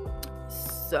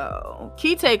 So,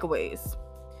 key takeaways.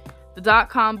 The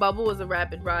 .com bubble was a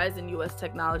rapid rise in U.S.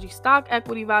 technology stock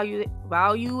equity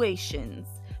valuations,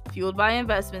 fueled by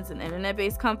investments in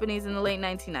internet-based companies in the late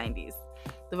 1990s.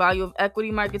 The value of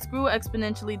equity markets grew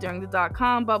exponentially during the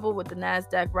 .com bubble, with the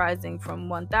NASDAQ rising from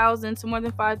 1,000 to more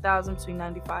than 5,000 between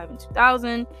 95 and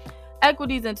 2000.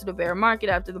 Equities entered a bear market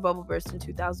after the bubble burst in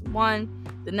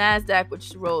 2001. The NASDAQ,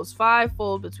 which rose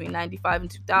fivefold between 95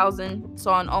 and 2000,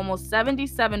 saw an almost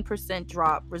 77%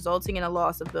 drop, resulting in a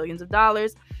loss of billions of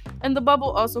dollars, and the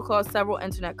bubble also caused several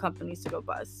internet companies to go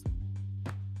bust.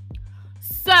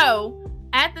 So,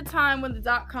 at the time when the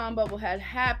 .com bubble had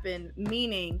happened,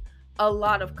 meaning a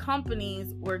lot of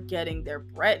companies were getting their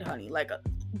bread, honey. Like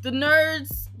the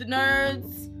nerds,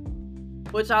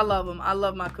 which I love them. I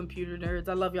love my computer nerds.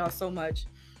 I love y'all so much.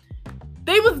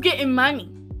 They was getting money.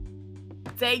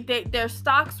 Their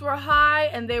stocks were high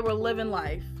and they were living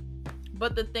life.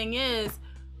 But the thing is,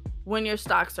 when your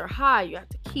stocks are high, you have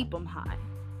to keep them high.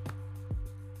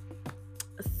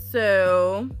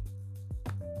 So,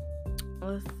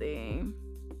 let's see.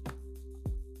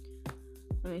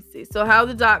 Let me see. So, how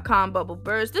the .com bubble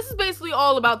burst. This is basically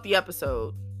all about the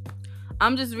episode.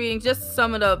 I'm just reading, just to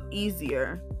sum it up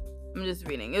easier. I'm just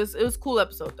reading. It was a cool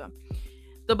episode, though.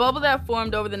 The bubble that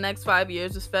formed over the next 5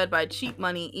 years was fed by cheap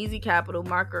money, easy capital,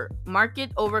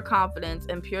 market overconfidence,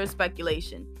 and pure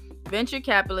speculation. Venture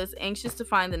capitalists, anxious to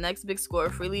find the next big score,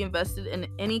 freely invested in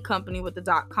any company with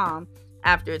the .com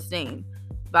after its name.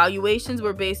 Valuations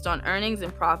were based on earnings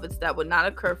and profits that would not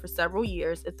occur for several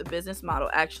years if the business model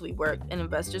actually worked, and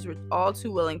investors were all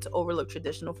too willing to overlook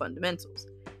traditional fundamentals.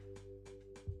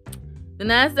 The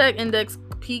Nasdaq index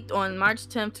peaked on March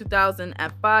 10, 2000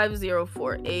 at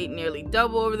 5,048, nearly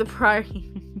double over the prior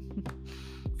year.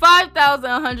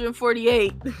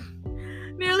 5,148.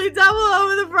 Nearly double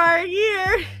over the prior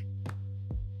year.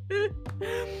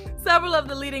 Several of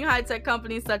the leading high-tech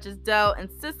companies such as Dell and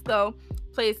Cisco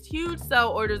placed huge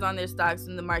sell orders on their stocks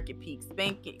when the market peaked,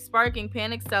 sparking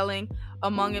panic selling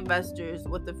among investors.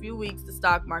 With a few weeks, the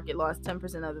stock market lost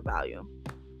 10% of the value.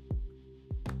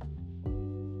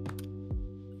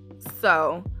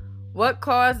 So, what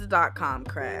caused the dot-com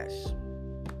crash?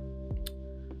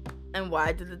 And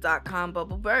why did the dot-com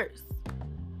bubble burst?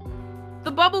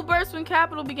 The bubble burst when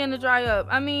capital began to dry up.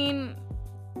 I mean,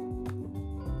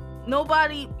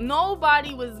 nobody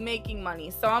was making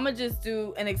money. So I'm going to just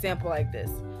do an example like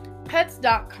this.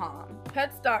 Pets.com.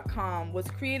 Pets.com was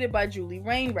created by Julie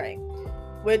Wainwright,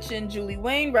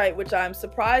 which I'm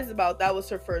surprised about. That was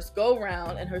her first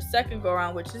go-round, and her second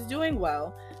go-round, which is doing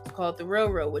well, is called The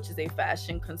Railroad, which is a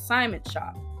fashion consignment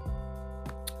shop.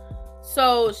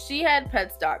 So she had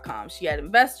Pets.com. She had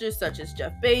investors such as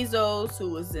Jeff Bezos,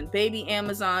 who was in baby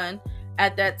Amazon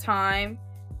at that time.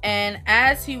 And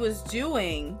as he was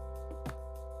doing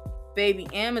baby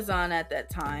Amazon at that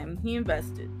time, he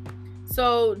invested.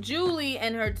 So Julie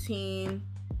and her team,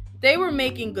 they were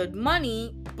making good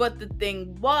money, but the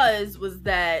thing was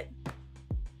that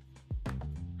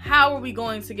how are we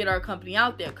going to get our company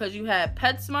out there? Because you had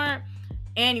PetSmart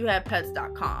and you had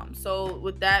Pets.com. So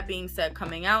with that being said,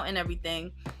 coming out and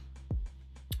everything,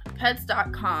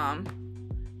 Pets.com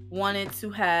wanted to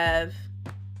have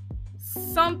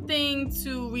something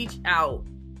to reach out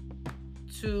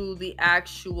to the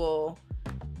actual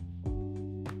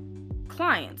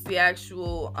clients, the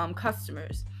actual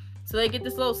customers. So they get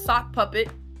this little sock puppet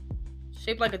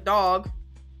shaped like a dog,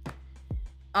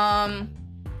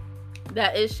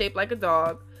 that is shaped like a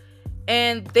dog,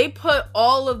 and they put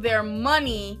all of their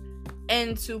money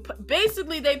into,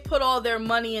 basically they put all their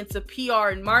money into PR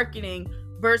and marketing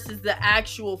versus the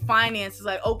actual finances.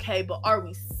 Like, okay, but are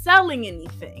we selling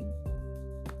anything?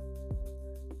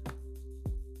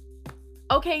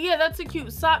 Okay, yeah, that's a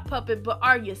cute sock puppet, but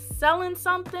are you selling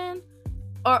something?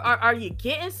 Or are you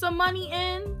getting some money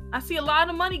in? I see a lot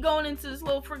of money going into this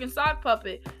little freaking sock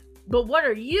puppet, but what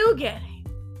are you getting?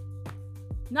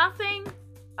 Nothing?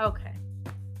 Okay.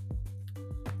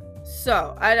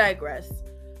 So, I digress.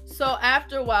 So,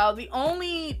 after a while, the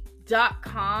only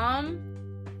 .com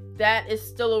that is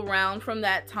still around from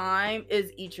that time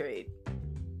is E-Trade.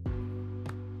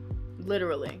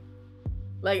 Literally.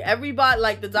 Like, everybody,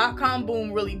 like, the .com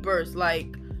boom really burst. Like,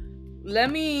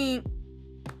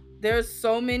 there's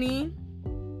so many.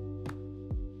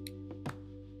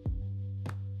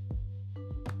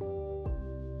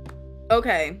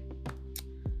 Okay.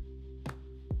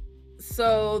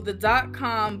 So, the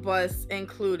 .com bust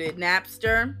included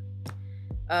Napster,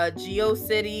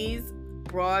 GeoCities,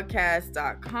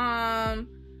 Broadcast.com,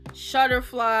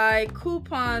 Shutterfly,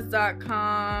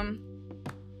 Coupons.com.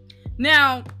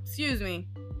 Now, excuse me.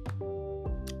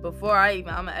 Before I'm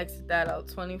going to exit that out.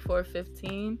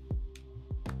 2415.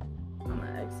 I'm going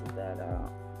to exit that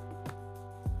out.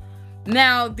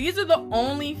 Now, these are the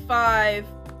only 5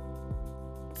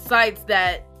 sites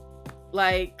that,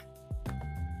 like,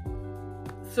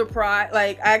 these are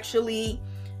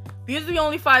the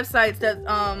only 5 sites that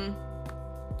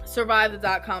survived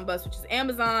the .com bust, which is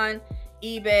Amazon,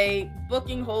 eBay,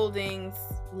 Booking Holdings,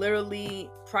 literally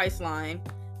Priceline,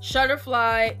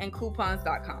 Shutterfly, and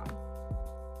Coupons.com.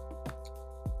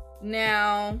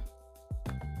 Now,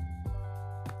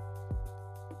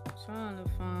 trying to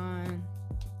find.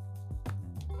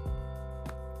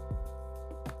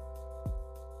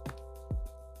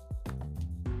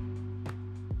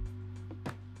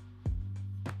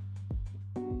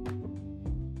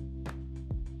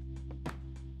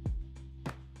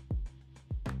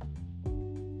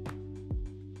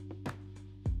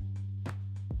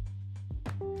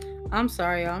 I'm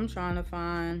sorry, I'm trying to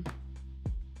find.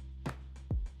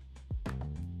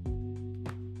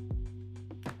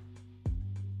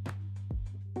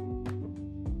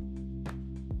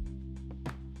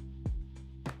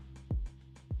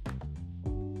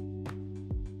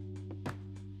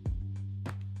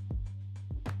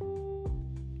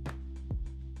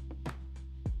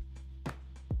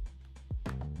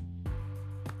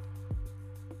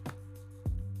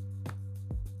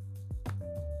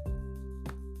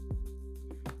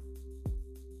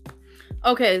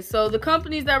 Okay, so the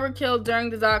companies that were killed during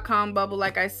the .com bubble,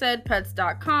 like I said,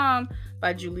 Pets.com,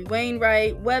 by Julie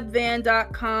Wainwright,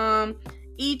 webvan.com,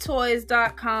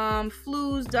 etoys.com,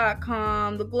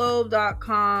 flues.com,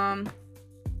 theglobe.com,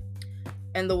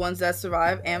 and the ones that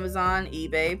survive, Amazon,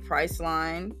 eBay,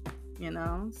 Priceline,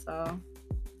 so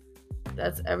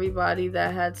that's everybody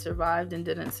that had survived and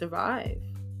didn't survive.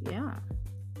 Yeah,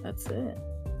 that's it.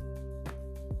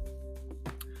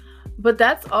 But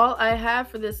that's all I have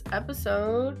for this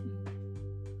episode.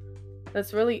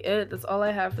 That's really it. That's all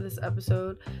I have for this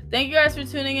episode. Thank you guys for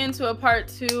tuning in to a part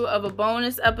 2 of a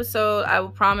bonus episode. I will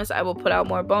promise I will put out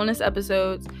more bonus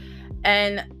episodes.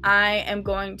 And I am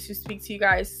going to speak to you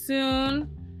guys soon.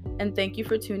 And thank you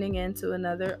for tuning in to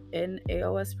another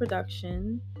AOS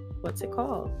production. What's it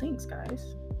called? Thanks,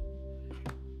 guys.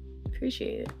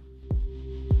 Appreciate it.